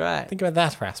that's right. Think about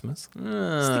that, Rasmus. Just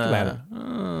think about it.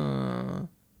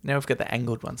 Now we've got the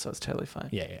angled one, so it's totally fine.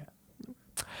 Yeah.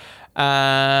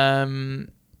 All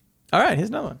right, here's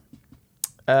another one.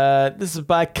 This is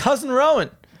by Cousin Rowan.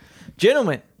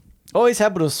 Gentlemen, always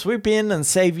happy to swoop in and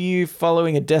save you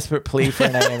following a desperate plea for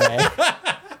an AMA.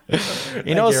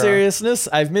 In all seriousness,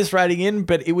 I've missed writing in,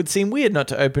 but it would seem weird not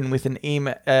to open an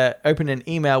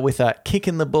email with a kick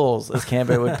in the balls, as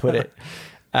Cambo would put it.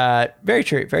 Very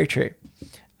true, very true.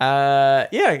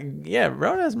 Yeah,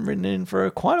 Rowan hasn't written in for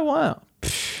quite a while.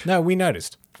 No, we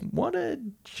noticed. What a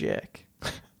jerk.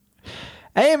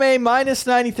 AMA minus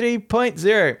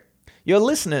 93.0. Your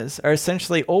listeners are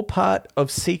essentially all part of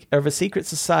a secret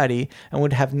society and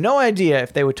would have no idea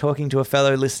if they were talking to a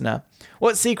fellow listener.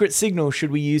 What secret signal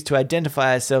should we use to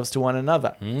identify ourselves to one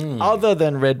another, other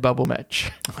than Redbubble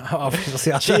merch?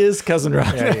 Obviously, Cheers, Cousin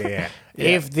Ryan. Yeah.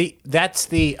 If that's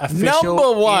the official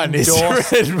Number one is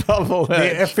endorsed- Redbubble merch.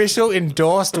 The official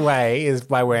endorsed way is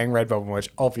by wearing Redbubble merch,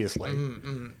 obviously.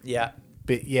 Yeah.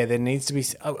 But yeah, there needs to be.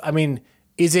 I mean,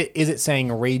 is it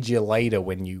saying read you later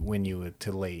when you were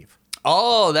to leave?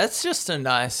 Oh, that's just a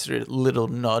nice little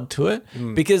nod to it,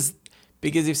 because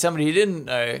if somebody didn't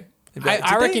know,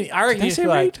 I reckon you'd be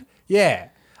like, yeah.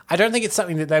 I don't think it's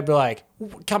something that they'd be like,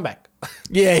 come back.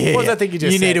 Yeah. What does that thing you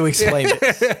just said? need to explain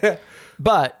it.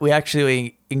 But we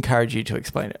actually encourage you to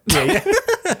explain it. Yeah.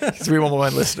 Because we want more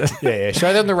listeners. Yeah.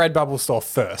 Show them the Redbubble store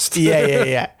first.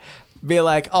 Yeah. Be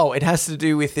like, oh, it has to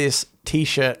do with this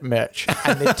T-shirt merch,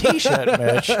 and the T-shirt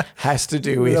merch has to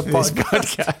do with this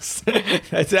podcast.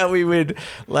 That's how we would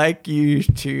like you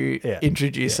to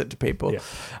introduce it to people. Yeah.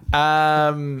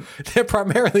 They're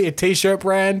primarily a T-shirt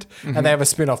brand, and they have a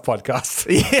spin-off podcast.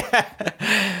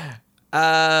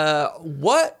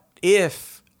 What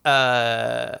if?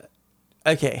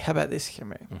 Okay, how about this,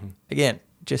 Cameron? Again,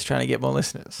 just trying to get more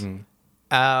listeners.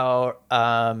 Our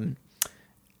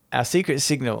secret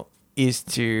signal is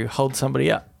to hold somebody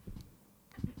up.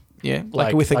 Yeah,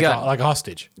 like with a gun. like a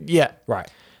hostage. Yeah. Right.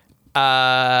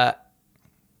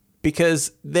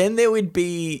 Because then there would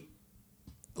be,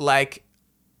 like,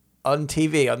 on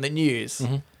TV, on the news,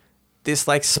 this,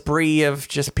 like, spree of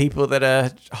just people that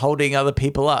are holding other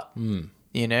people up,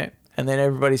 you know? And then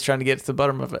everybody's trying to get to the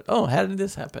bottom of it. Oh, how did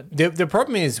this happen? The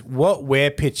problem is what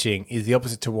we're pitching is the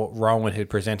opposite to what Rowan had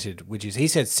presented, which is he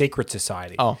said secret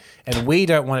society. Oh. And we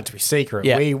don't want it to be secret.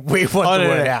 Yeah. We want the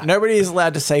word out. Nobody is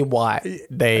allowed to say why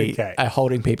they Okay. are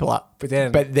holding people up. But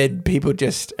then people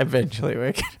just eventually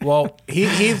work it. Well,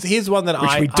 here's one that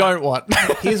Which we don't want.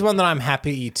 Here's one that I'm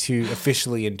happy to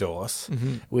officially endorse,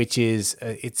 which is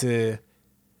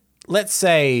let's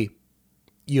say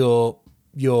you're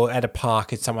at a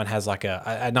park and someone has like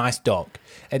a nice dog,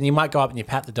 and you might go up and you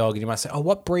pat the dog and you might say, oh,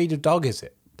 what breed of dog is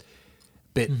it?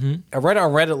 But a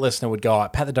Reddit listener would go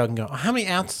up, pat the dog and go, oh, how many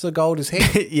ounces of gold is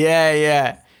he?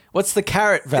 Yeah. What's the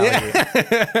carrot value?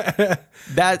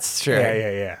 That's true.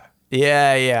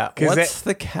 Yeah. What's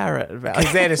the carrot value?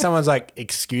 Because then if someone's like,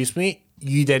 excuse me,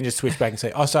 you then just switch back and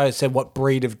say, oh, sorry, I said, what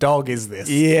breed of dog is this?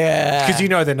 Yeah. Because you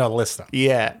know they're not a listener.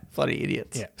 Yeah. Bloody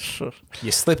idiots. Yeah.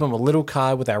 You slip them a little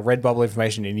card with our Redbubble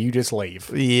information and you just leave.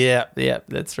 Yeah,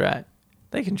 that's right.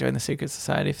 They can join the secret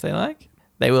society if they like.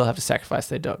 They will have to sacrifice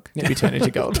their dog to be turned into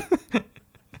gold.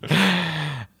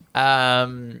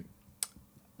 Yeah,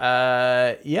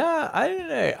 I don't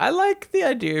know. I like the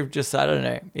idea of just, I don't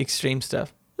know, extreme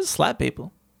stuff. Just slap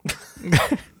people.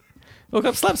 Walk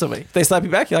up, slap somebody. If they slap you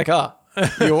back, you're like, oh,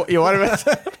 you want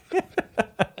to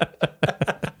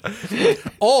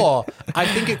Or I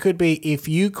think it could be if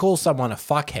you call someone a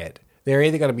fuckhead, they're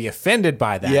either going to be offended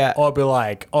by that Yeah. or be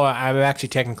like, oh, I'm actually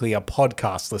technically a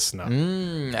podcast listener.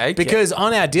 Okay. Because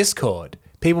on our Discord,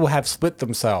 people have split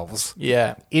themselves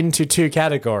Yeah. into 2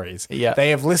 categories. Yeah. They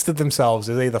have listed themselves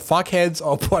as either fuckheads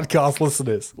or podcast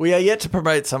listeners. We are yet to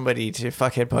promote somebody to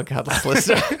Fuckhead Podcast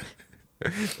listener.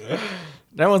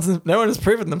 No one has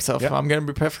proven themselves. Yep. I'm going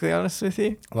to be perfectly honest with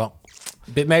you. Well,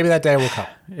 but maybe that day will come.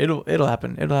 It'll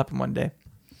happen. It'll happen one day.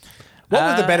 What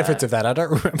were the benefits of that? I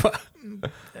don't remember.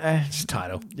 Just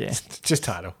Title. Yeah. Just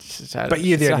title. Just But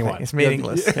you're the it's only nothing. one. It's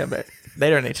meaningless. Yeah, but they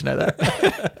don't need to know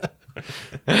that.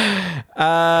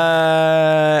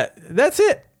 That's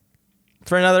it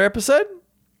for another episode.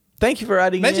 Thank you for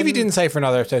writing. Imagine if you didn't say for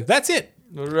another episode. That's it.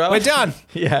 We're done.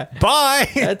 Yeah. Bye.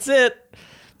 That's it.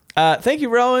 Thank you,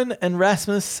 Rowan and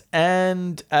Rasmus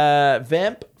and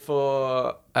Vamp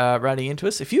for writing into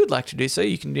us. If you would like to do so,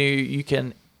 you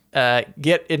can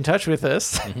get in touch with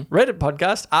us. Reddit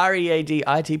podcast,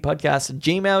 READIT podcast at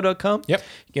gmail.com. Yep.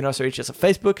 You can also reach us on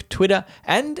Facebook, Twitter,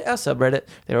 and our subreddit.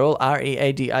 They're all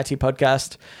READIT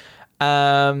podcast.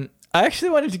 I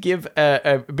actually wanted to give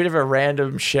a bit of a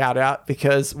random shout out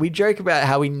because we joke about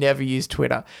how we never use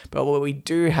Twitter, but what we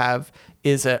do have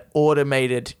is an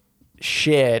automated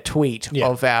share tweet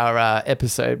of our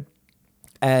episode.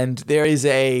 And there is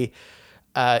a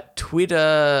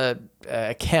Twitter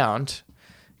account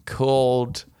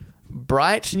called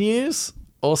Bright News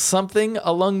or something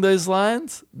along those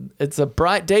lines. It's a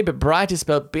bright day, but bright is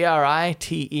spelled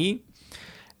BRITE.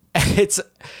 And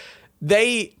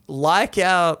they like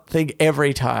our thing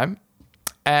every time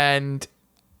and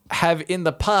have in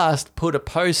the past put a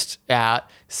post out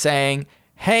saying,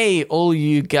 hey, all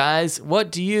you guys,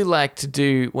 what do you like to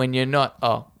do when you're not...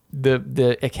 Oh,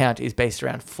 the account is based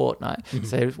around Fortnite. Mm-hmm.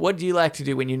 So what do you like to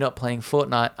do when you're not playing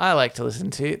Fortnite? I like to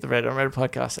listen to the Reddit on Reddit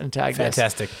podcast and tag us.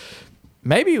 Fantastic.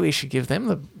 Maybe we should give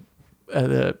them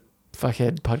the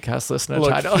Fuckhead podcast listener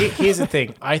title. Here's the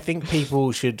thing. I think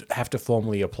people should have to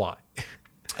formally apply.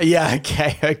 Yeah,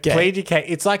 okay. Plead your case.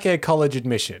 It's like a college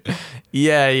admission.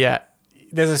 Yeah.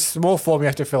 There's a small form you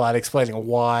have to fill out explaining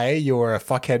why you're a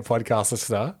Fuckhead podcast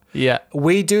listener. Yeah.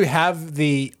 We do have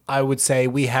I would say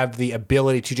we have the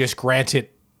ability to just grant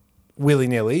it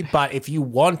willy-nilly, but if you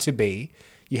want to be,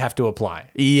 you have to apply.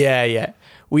 Yeah.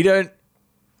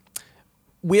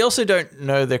 We also don't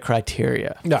know the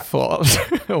criteria for...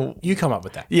 You come up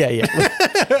with that.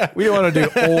 Yeah. We don't want to do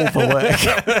all the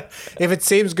work. If it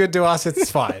seems good to us, it's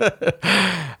fine.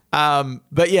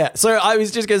 But yeah, so I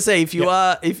was just gonna say, if you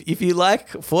like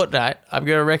Fortnite, I'm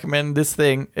gonna recommend this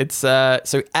thing. It's so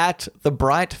at the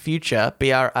Bright Future,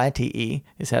 BRITE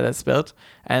is how that's spelled,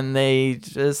 and they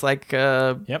just like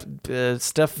stuff.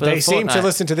 For they Fortnite. seem to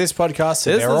listen to this podcast,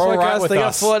 so they're all right with they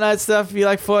us. got Fortnite stuff. If you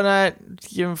like Fortnite,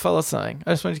 give them a follow something.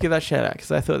 I just wanted to give that shout out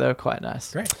because I thought they were quite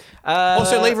nice. Great.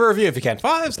 Also, leave a review if you can.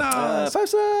 5 stars. 5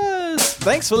 stars.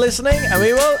 Thanks for listening, and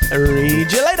we will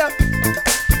read you later.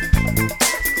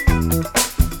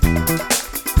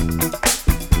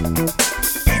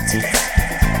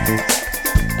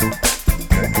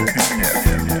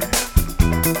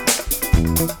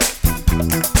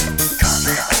 Come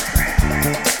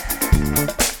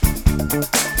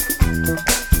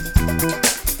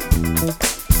on.